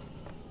right.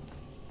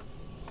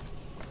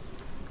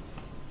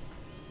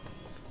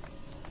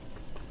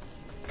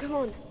 Come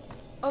on.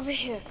 Over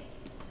here.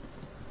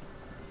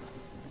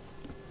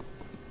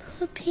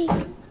 Poor pig.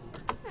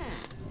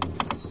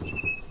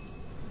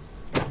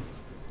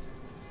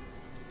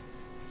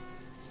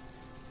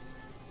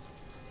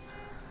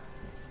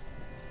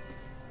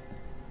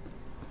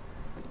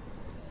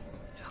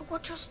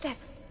 Watch your step.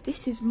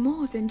 This is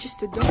more than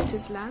just a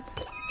doctor's lab.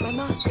 My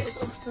master is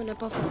also an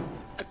above all,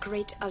 a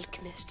great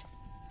alchemist.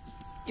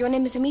 Your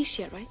name is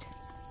Amicia, right?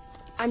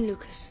 I'm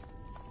Lucas.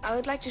 I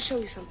would like to show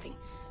you something,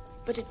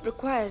 but it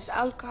requires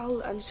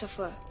alcohol and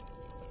sulfur.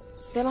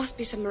 There must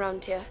be some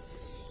around here.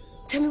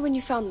 Tell me when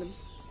you found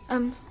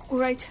them. All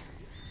right.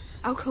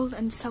 Alcohol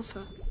and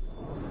sulfur.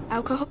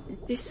 Alcohol.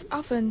 This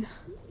oven.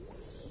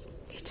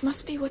 It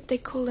must be what they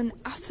call an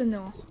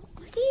athanol.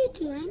 What are you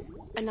doing?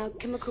 An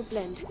alchemical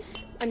blend.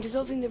 I'm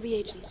dissolving the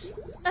reagents.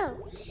 Oh.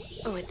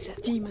 Oh, it's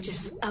Demons.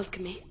 Just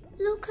alchemy.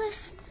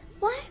 Lucas,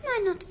 why am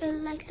I not ill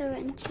like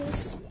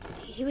Laurentius?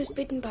 He was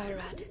bitten by a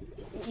rat.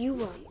 You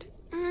weren't.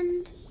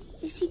 And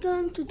is he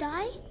going to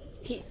die?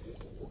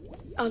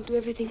 I'll do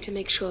everything to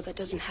make sure that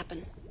doesn't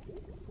happen.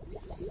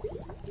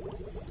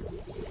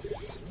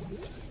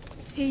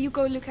 Here you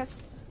go,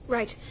 Lucas.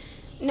 Right.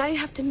 Now you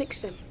have to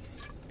mix them.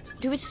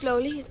 Do it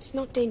slowly, it's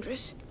not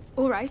dangerous.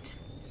 All right.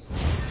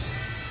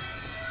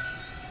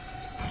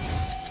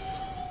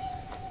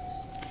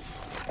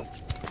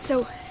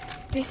 So,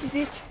 this is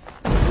it.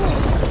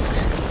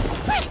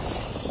 What?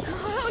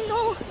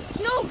 Oh,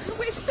 no,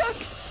 we're stuck.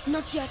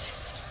 Not yet.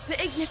 The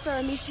ignifer,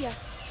 Amicia.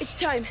 It's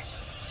time.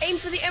 Aim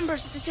for the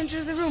embers at the center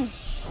of the room.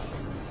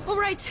 All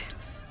right.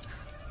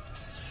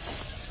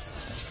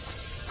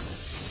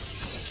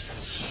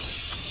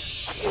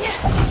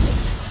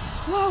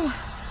 Whoa.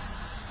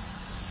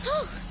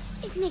 Oh,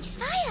 it makes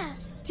fire.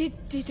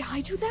 Did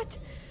I do that?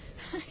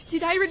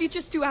 Did I really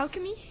just do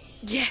alchemy?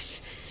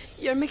 Yes.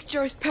 Your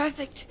mixture is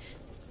perfect.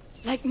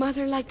 Like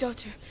mother, like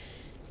daughter.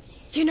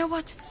 Do you know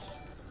what?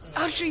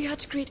 I'll show you how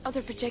to create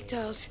other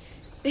projectiles.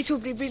 It will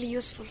be really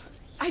useful.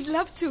 I'd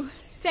love to.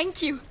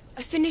 Thank you.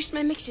 I finished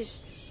my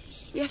mixes.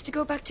 We have to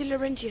go back to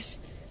Laurentius.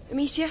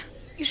 Amicia,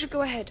 you should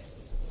go ahead.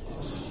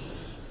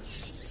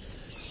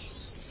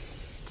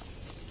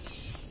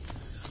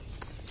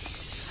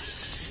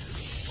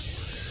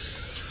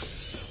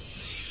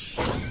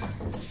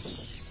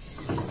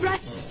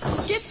 Rats,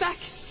 get back.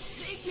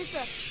 The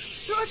ignifer.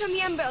 Throw it on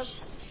the embers.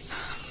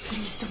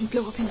 Please don't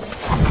blow up in my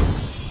face.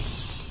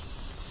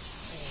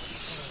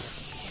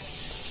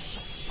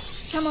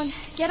 Come on,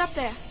 get up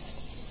there.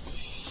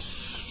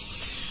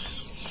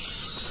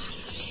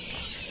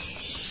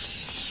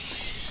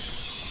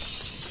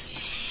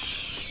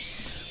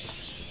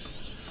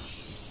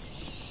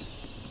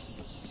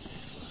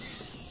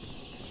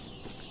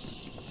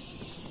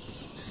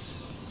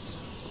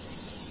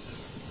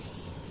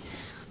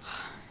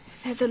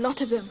 There's a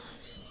lot of them.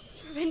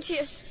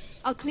 Laurentius.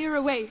 I'll clear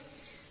away.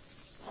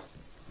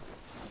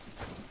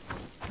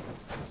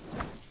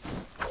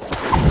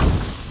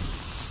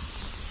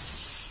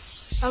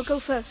 I'll go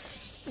first.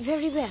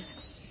 Very well.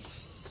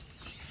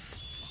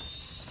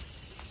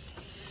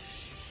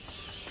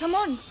 Come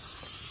on.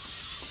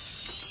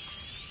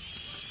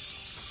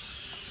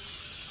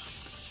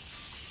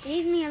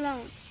 Leave me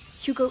alone.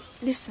 Hugo,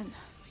 listen.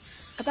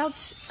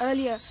 About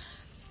earlier,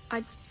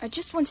 I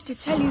just wanted to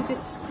tell you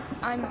that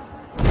I'm...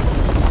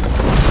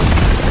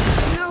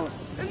 No!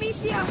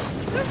 Amicia!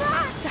 The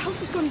rat! The house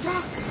has gone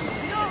dark.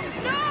 No!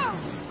 No!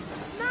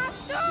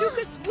 Master!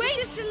 Lucas, wait!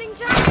 It's settling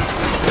down!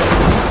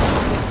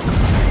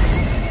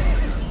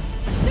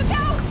 Look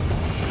out!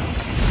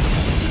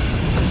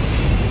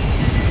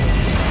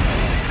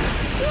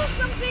 Do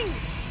something!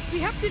 We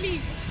have to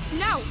leave.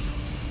 Now!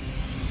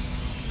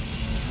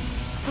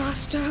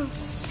 Master!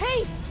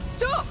 Hey!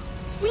 Stop!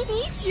 We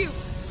need you!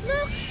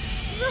 Look!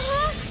 The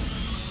horse!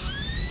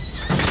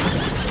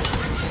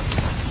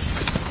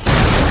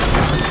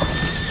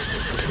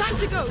 Time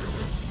to go!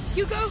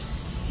 Hugo!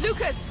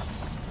 Lucas!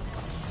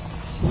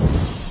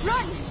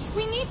 Run!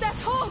 We need that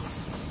horse!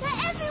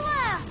 They're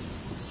everywhere!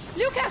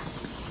 Lucas!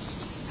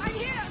 I'm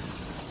here!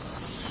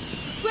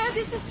 Where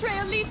does this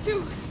trail lead to?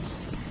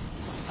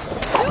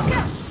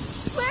 Lucas!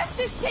 Where's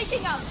this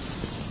taking us?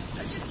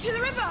 To the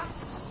river!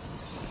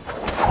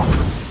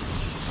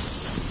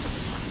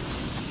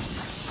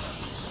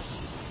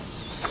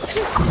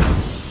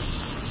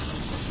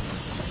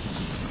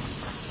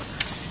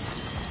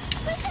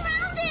 We're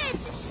surrounded!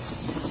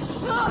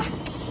 Ah,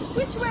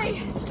 which way?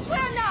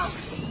 Where now?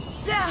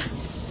 There!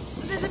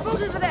 There's a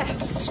boat over there.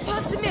 Just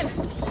past the mill.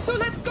 So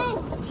let's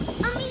go!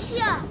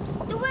 Amicia!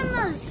 The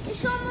windmill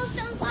is almost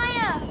on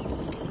fire!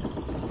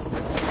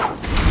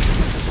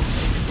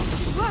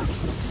 Run!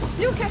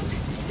 Lucas!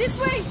 This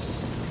way!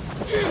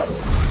 No!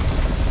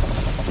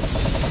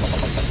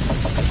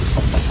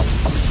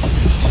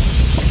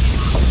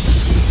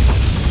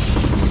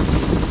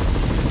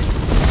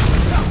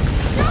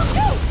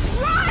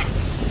 Run!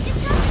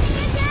 It's happening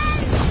again!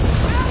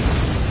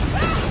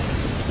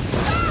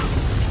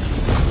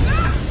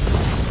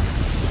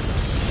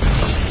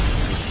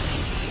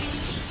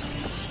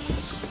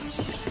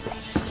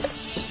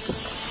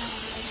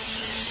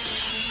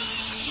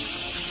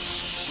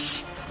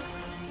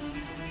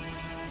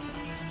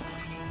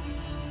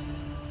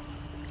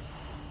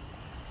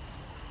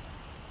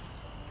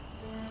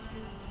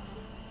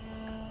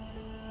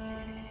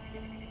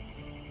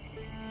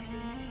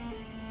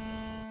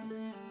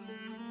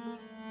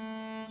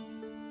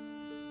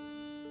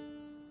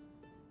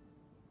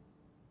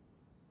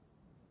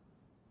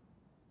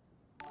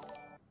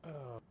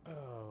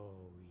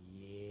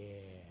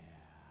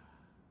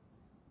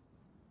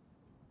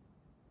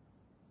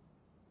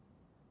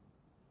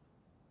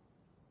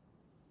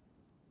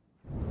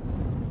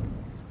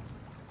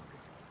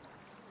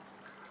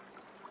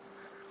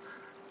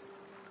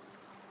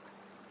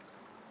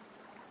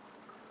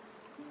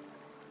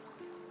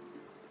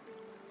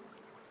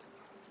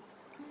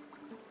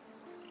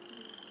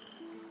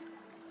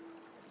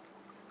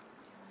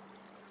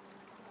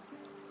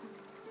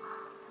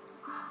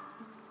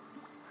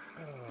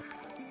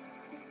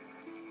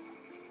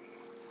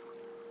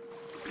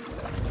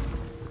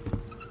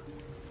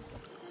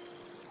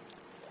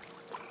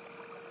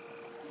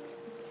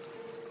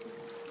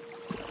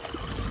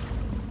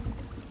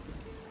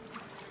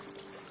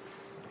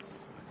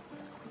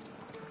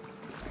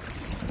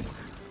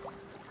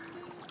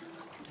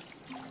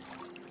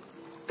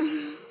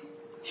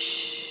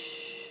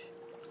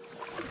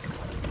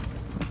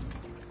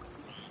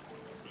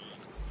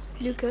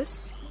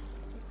 Lucas?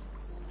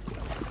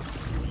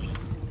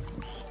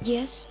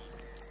 Yes?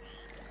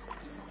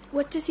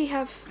 What does he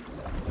have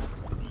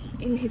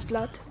in his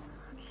blood?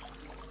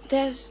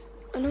 There's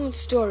an old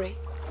story.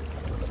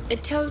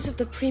 It tells of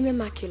the Prima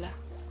Macula.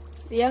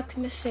 The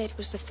alchemists say it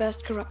was the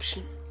first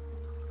corruption,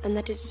 and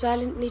that it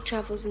silently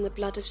travels in the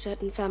blood of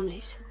certain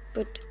families.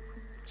 But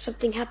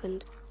something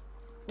happened.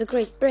 The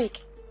Great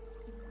Break,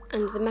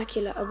 and the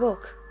macula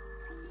awoke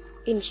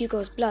in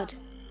Hugo's blood.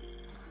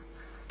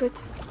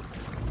 But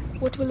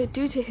what will it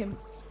do to him?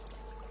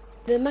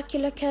 The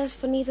macula cares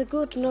for neither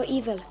good nor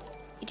evil.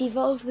 It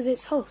evolves with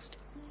its host.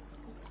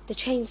 To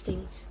change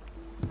things.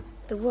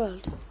 The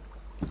world.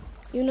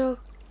 You know,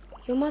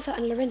 your mother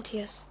and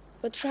Laurentius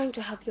were trying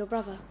to help your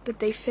brother. But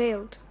they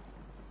failed.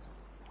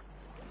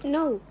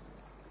 No.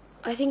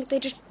 I think they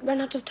just ran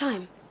out of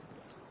time.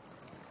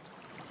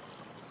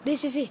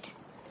 This is it.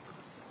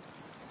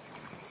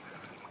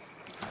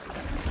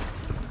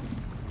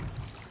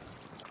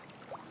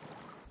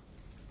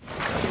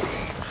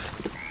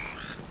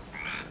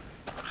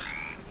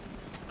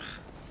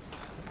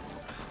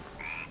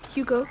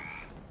 Hugo,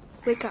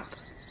 wake up.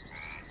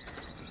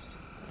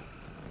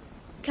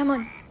 Come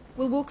on,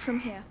 we'll walk from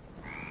here.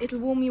 It'll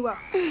warm you up.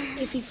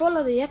 If we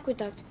follow the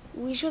aqueduct,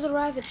 we should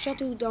arrive at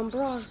Chateau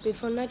d'Ambrage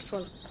before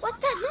nightfall. What's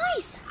that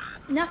noise?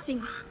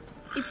 Nothing.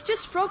 It's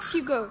just frogs,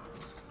 Hugo.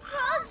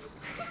 Frogs?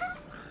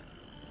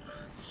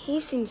 He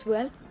seems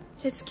well.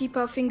 Let's keep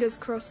our fingers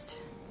crossed.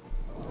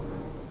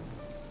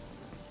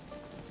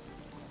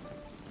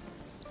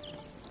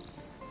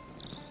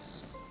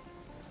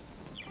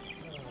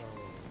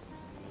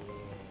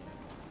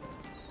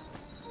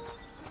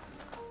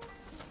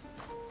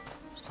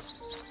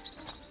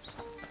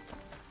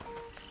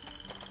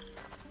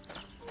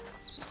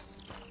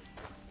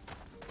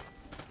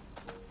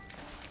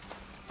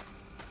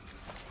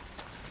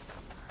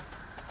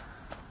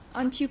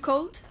 Aren't you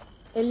cold?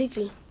 A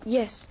little,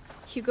 yes.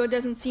 Hugo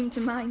doesn't seem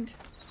to mind.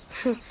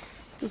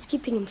 He's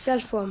keeping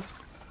himself warm.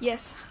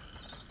 Yes,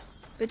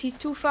 but he's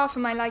too far for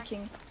my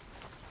liking.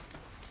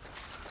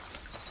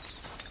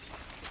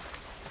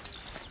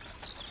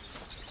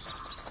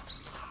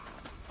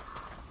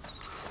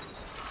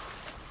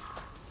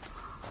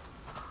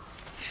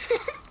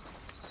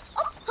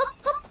 Hop, hop,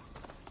 hop.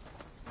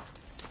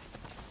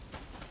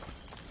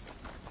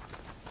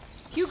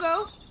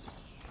 Hugo,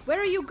 where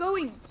are you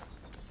going?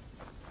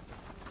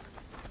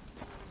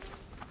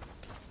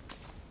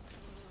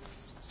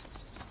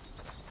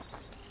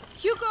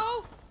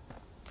 Hugo!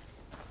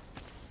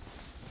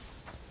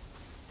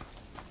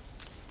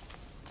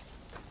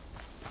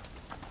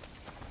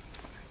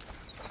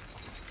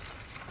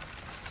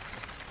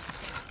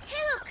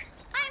 Hey, look!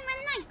 I'm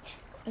a knight!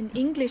 An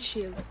English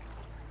shield.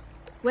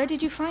 Where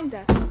did you find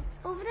that?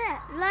 Over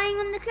there, lying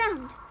on the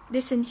ground.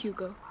 Listen,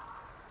 Hugo.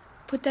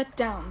 Put that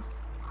down.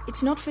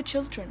 It's not for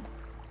children.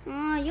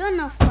 Oh, you're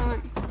no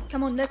fun.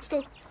 Come on, let's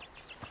go.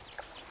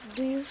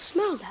 Do you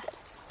smell that?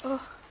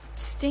 Oh, it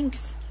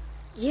stinks.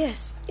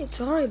 Yes, it's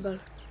horrible.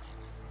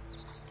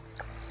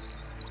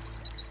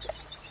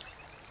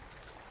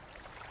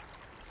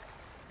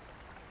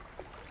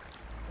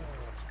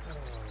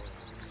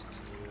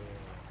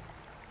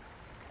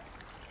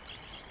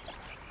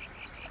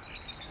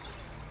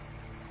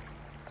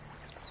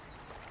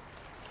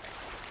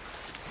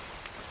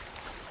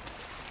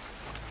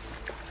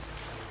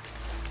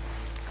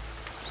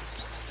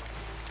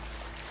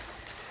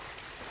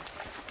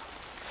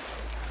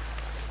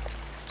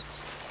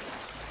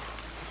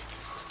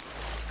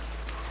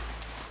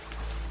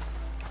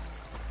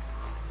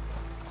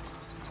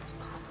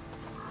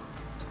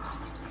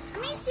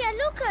 Amicia,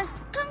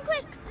 Lucas, come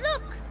quick,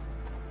 look!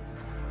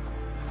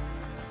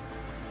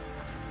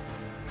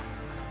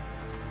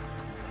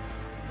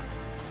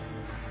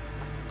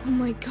 Oh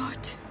my god.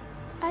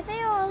 Are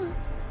they all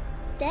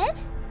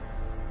dead?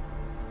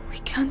 We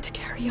can't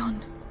carry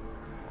on.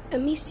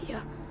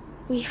 Amicia,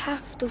 we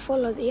have to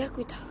follow the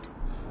aqueduct.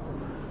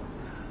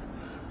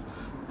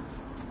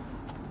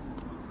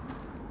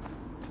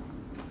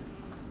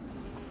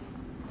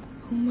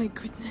 Oh my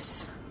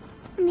goodness.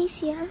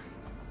 Amicia,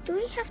 do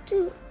we have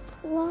to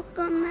walk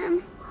on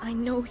them? I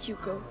know,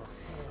 Hugo,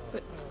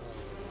 but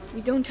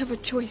we don't have a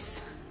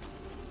choice.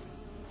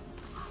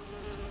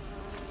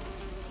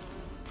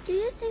 Do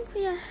you think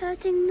we are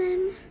hurting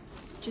them?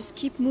 Just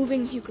keep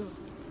moving, Hugo.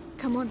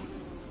 Come on.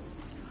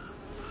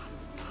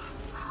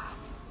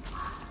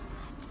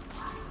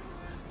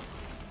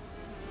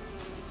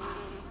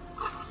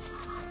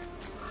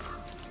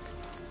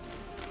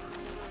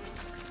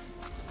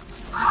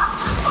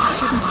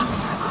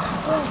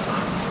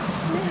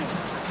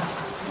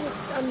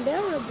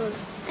 Unbearable.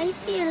 I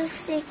feel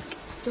sick.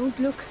 Don't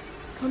look.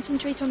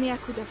 Concentrate on the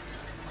aqueduct.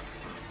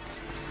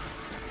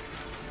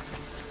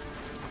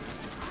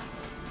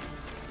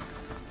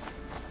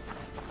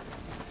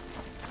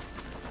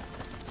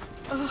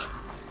 Oh,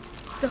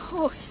 the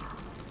horse.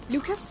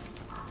 Lucas?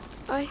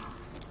 I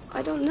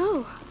don't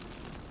know.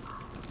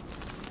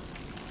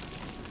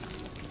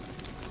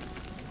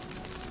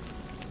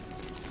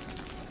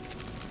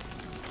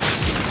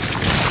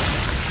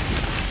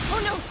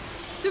 Oh no!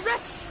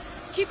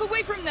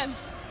 away from them!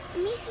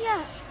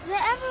 Amicia, they're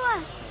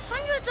everywhere.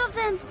 Hundreds of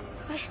them.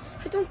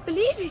 I don't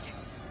believe it.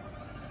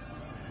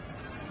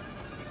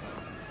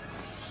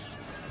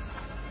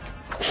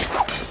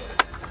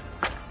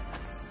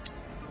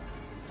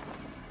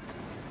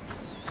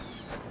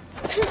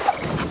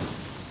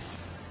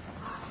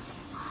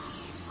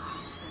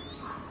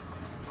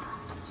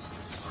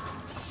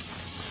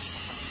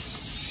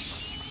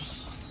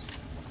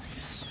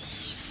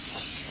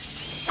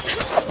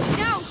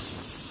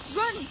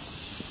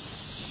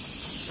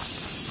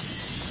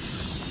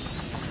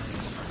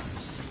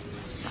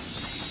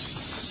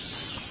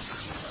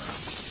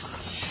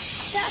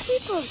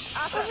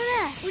 Over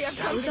there. We are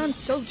those aren't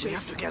soldiers. We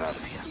have to get out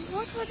of here.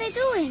 What were they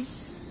doing?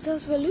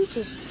 Those were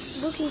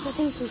looters, looking for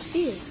things to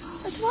steal.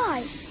 But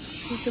why?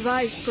 To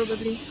survive,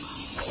 probably.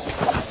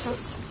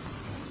 Us.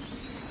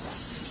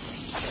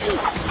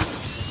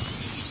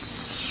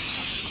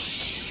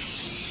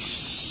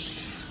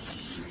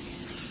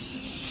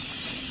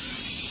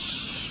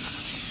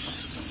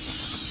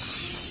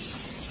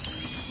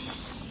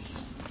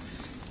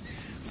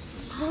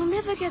 We'll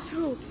never get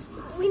through.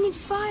 We need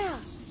fire.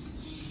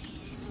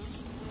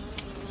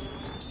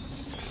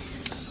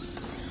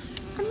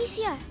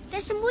 Amicia,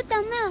 there's some wood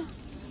down there.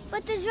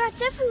 But there's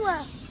rats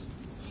everywhere.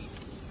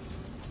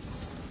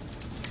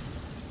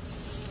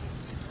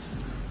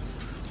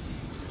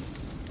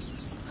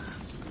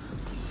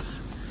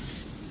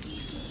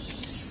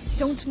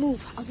 Don't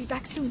move. I'll be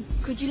back soon.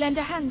 Could you lend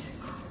a hand?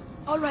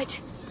 All right.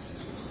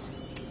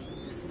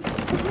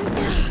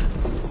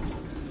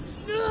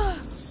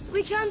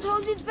 We can't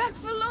hold it back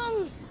for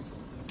long.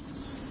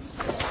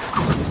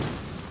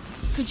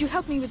 Could you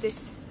help me with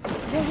this?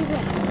 Very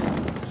well.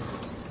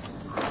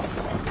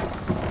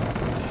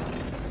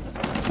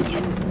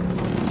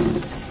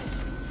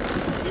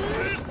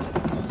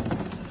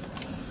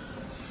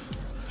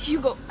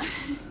 Hugo,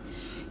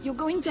 you're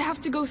going to have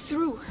to go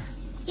through.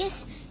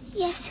 Yes,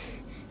 yes.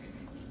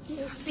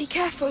 Be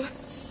careful.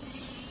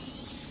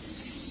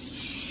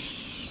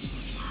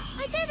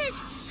 I did it!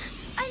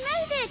 I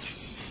made it!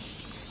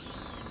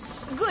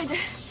 Good.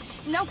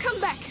 Now come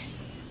back.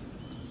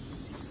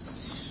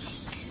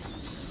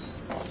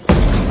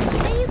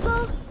 There you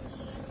go.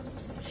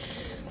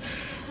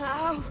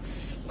 Ow,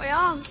 my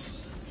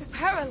arms. They're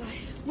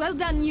paralyzed. Well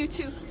done, you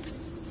two.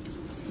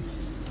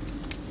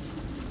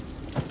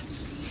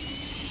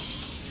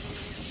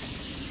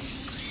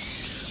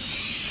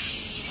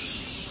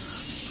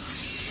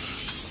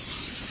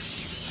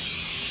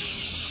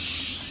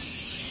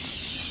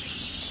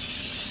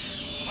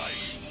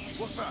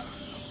 What's that?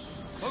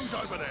 Who's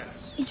over there?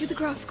 Into the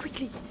grass,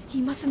 quickly.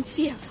 He mustn't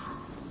see us.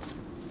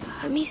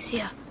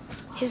 Amicia,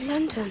 his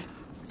lantern.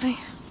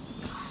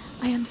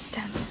 I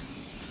understand.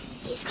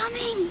 He's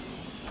coming.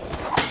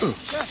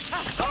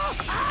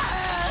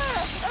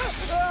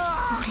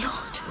 Oh,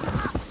 Lord.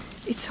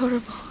 It's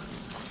horrible.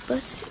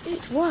 But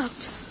it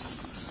worked.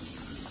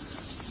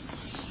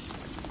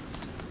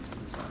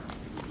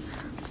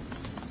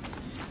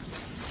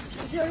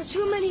 There are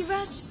too many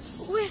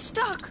rats. We're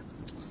stuck.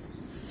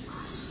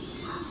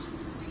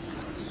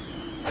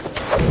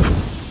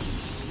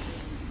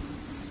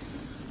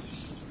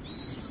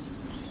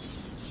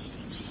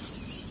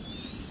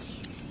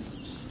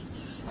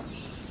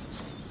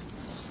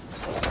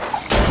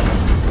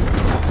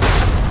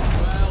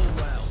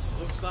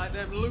 Like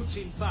them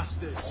looting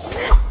bastards.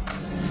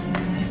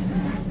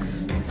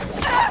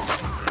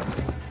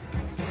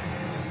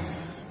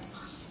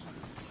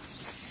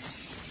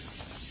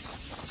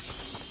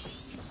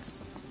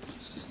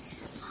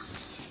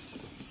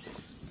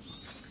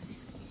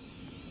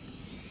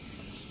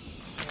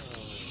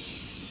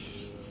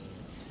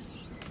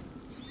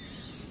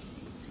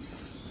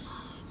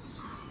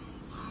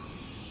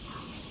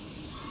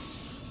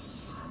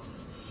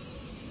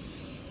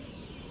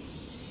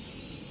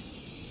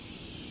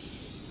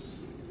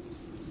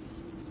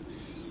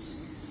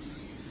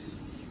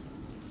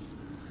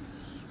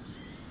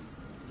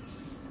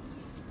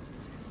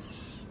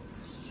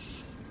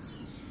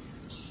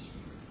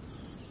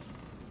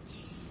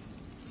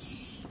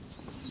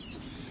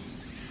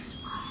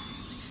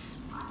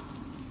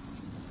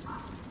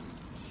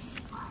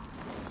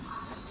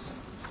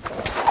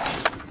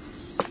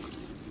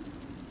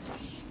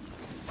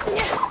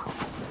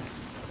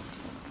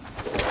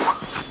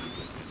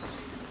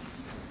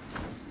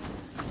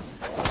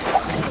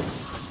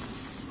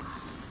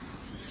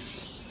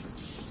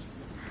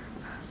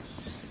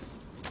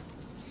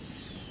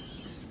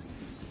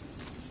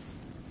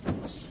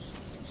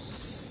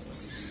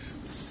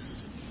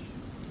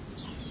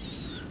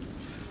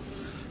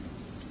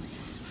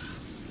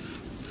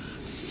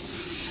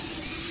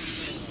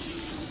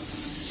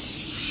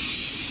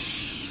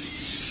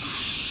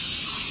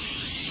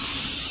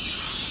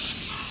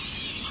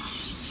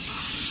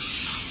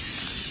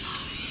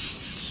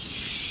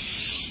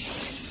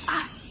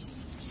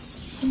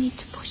 You need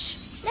to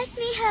push. Let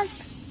me help.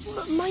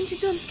 Mind you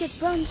don't get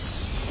burnt.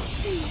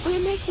 We're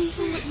making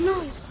too much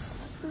noise.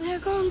 They're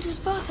going to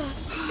spot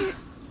us.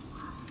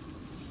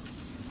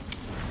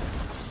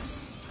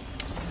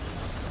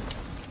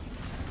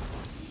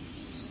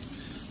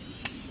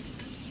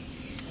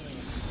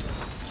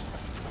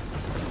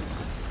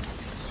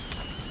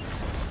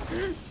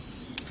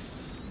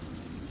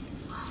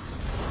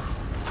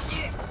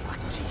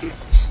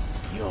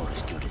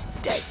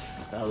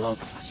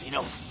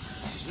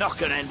 Not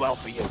gonna end well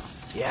for you.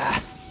 Yeah,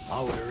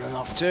 I would have run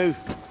off too.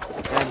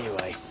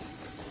 Anyway.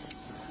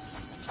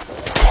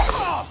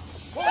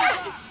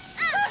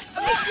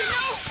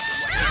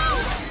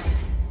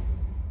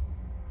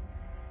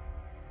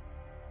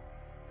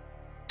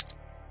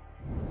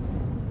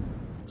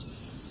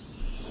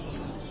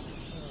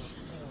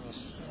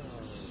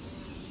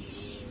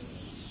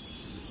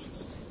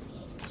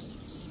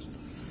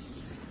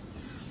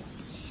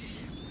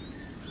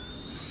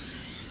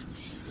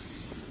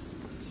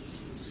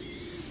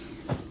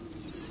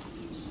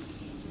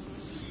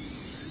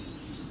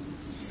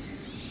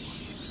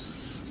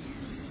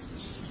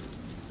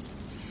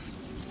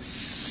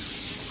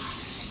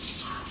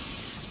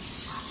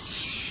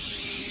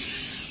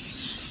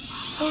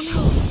 Oh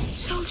no,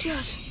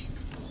 soldiers!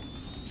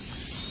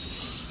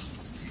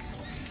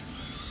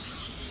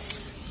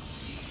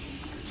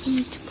 We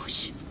need to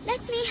push.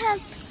 Let me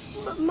help.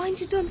 But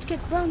mind you don't get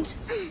burned.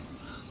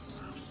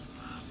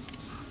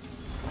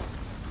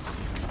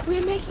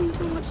 We're making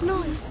too much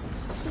noise.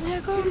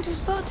 They're going to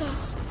spot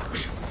us.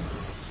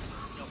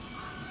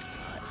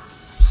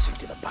 Sick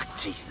to the back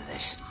teeth of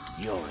this.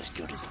 You're as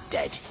good as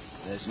dead.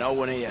 There's no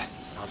one here.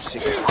 I'm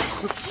sick of it.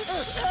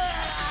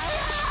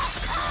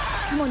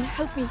 Come on,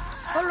 help me.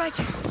 All right.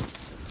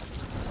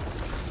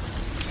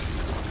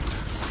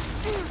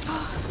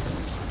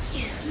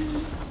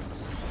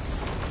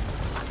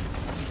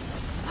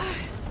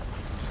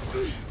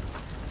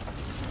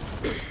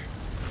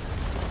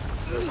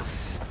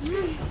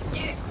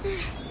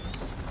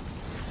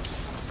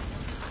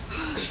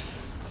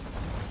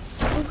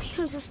 The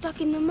wheels are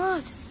stuck in the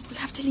mud. We'll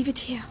have to leave it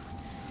here.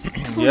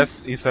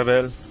 Yes,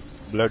 Isabel.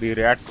 Bloody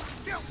rats.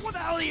 What the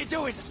hell are you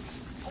doing?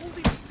 Hold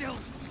it still.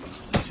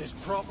 This is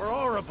proper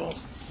horrible.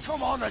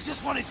 Come on, I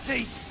just want his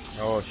teeth.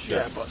 Oh shit.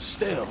 Yeah, but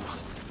still.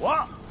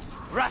 What?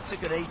 Rats are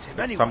gonna eat him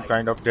anyway. Some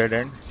kind of dead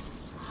end.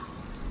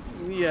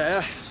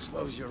 Yeah,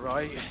 suppose you're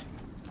right.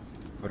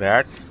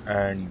 Rats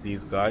and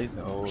these guys.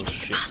 Oh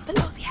shit. Pass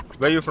below the aqueduct,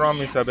 Where are you from,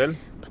 Amicia. Isabel?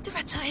 But the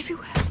rats are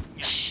everywhere.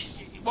 Shh.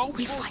 We'll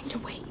find a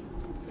way.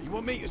 You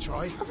want me to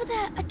try? Over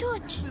there, a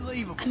torch.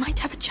 Unbelievable. I might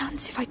have a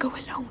chance if I go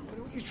alone. Why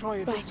don't you try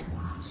it Right.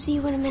 See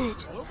you in a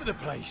minute. all over the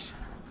place?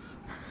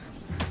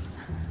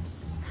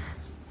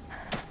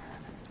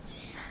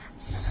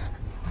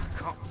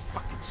 Can't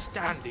fucking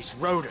stand these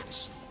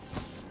rodents.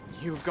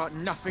 You've got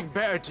nothing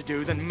better to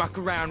do than muck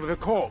around with a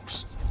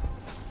corpse.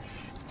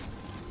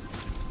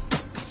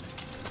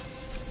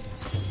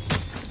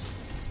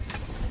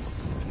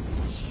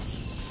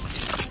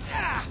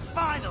 Ah,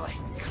 finally!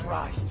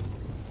 Christ.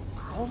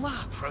 All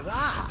that for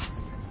that?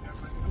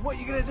 And what are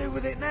you gonna do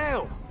with it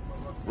now?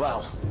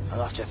 Well,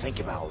 I'll have to think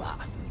about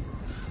that.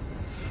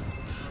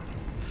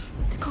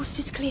 The coast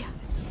is clear.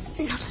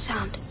 Not a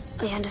sound.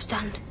 I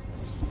understand.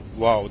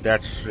 Wow,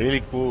 that's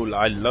really cool.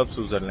 I love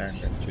Switzerland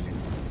actually.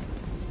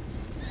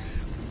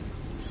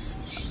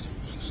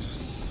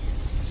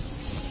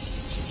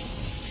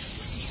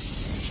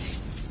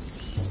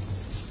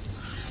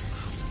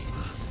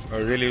 I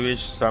really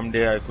wish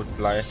someday I could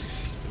fly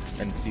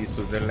and see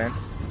Switzerland.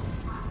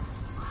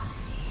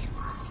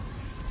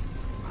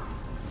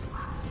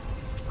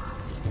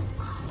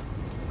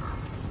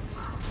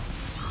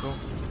 So,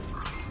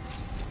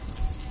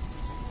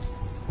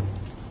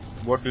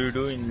 what do you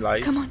do in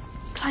life? Come on,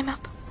 climb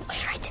up. All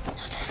right,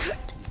 not a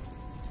sound.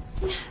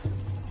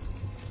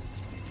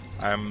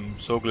 I'm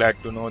so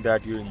glad to know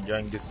that you're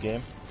enjoying this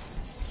game.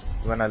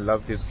 When I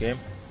love this game.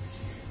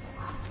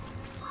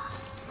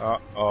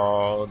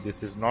 Uh-oh,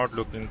 this is not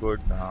looking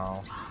good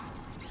now.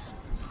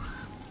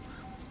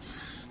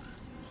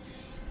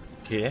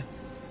 Okay.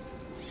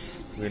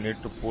 We need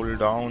to pull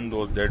down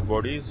those dead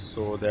bodies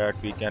so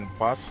that we can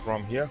pass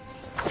from here.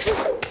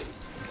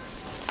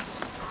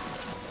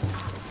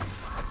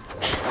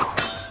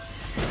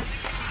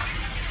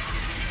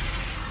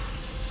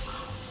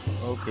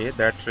 Okay,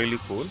 that's really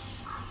cool.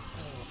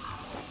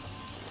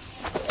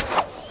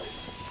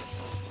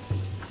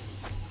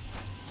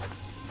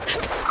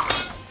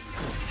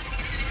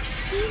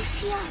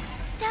 Amicia,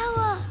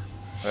 tower.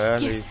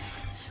 Well, Yes,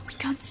 we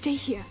can't stay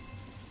here.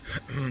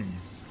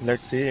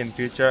 let's see in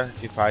future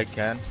if I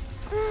can.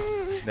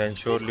 Then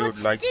surely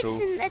would like Sticks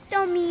to in the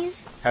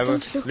dummies. have a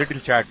Don't look. little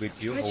chat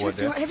with you I over checked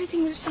there. out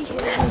everything you see here.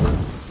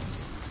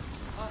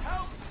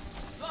 Help!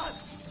 Son,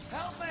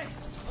 help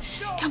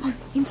me! Come on,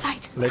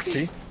 inside. Let's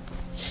see.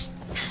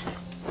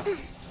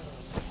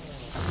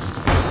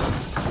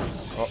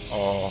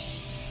 Uh-oh.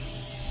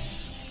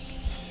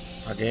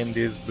 Again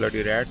these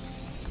bloody rats.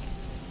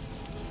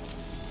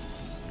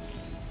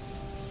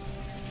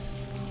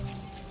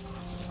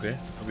 Okay,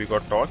 we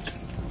got torch.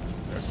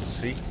 Let's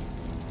see.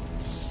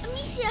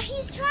 Amicia,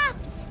 he's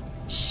trapped.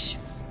 Shh.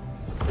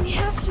 We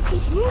have to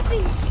keep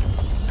moving.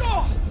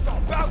 Oh,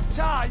 about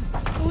time!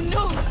 Oh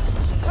no!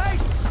 Hey!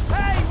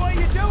 Hey, what are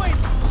you doing?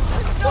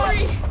 I'm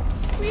sorry!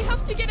 We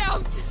have to get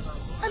out!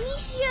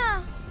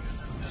 Amicia.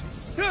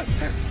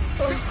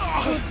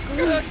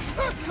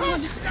 Come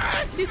on,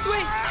 this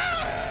way!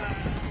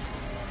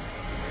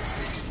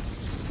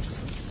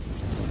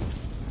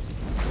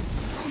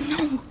 Oh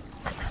no!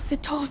 The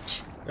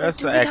torch! We'll Yes,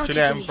 do without actually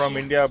it, I'm from Amicia.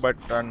 India, but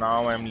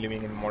now I'm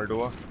living in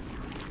Moldova.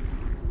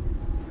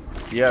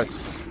 Yes,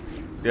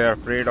 they are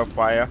afraid of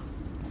fire.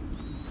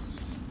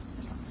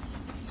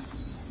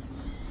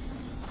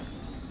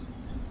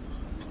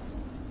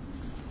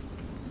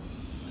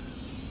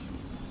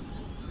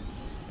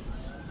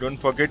 Don't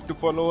forget to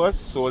follow us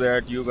so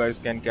that you guys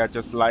can catch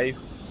us live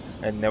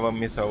and never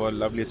miss our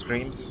lovely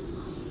streams.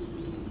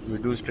 We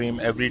do stream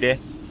every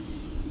day.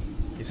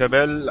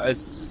 Isabel,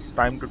 it's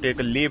time to take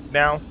a leave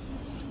now.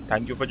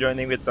 Thank you for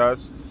joining with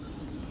us.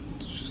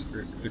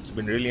 It's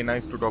been really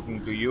nice to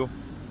talking to you.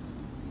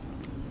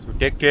 So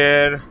take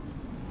care.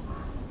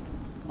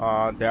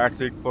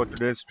 That's it for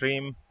today's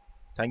stream.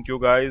 Thank you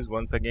guys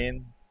once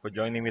again for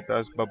joining with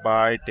us. Bye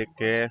bye. Take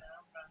care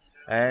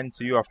and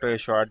see you after a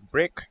short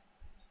break.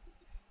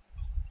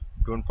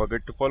 Don't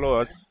forget to follow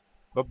us.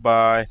 Bye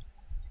bye.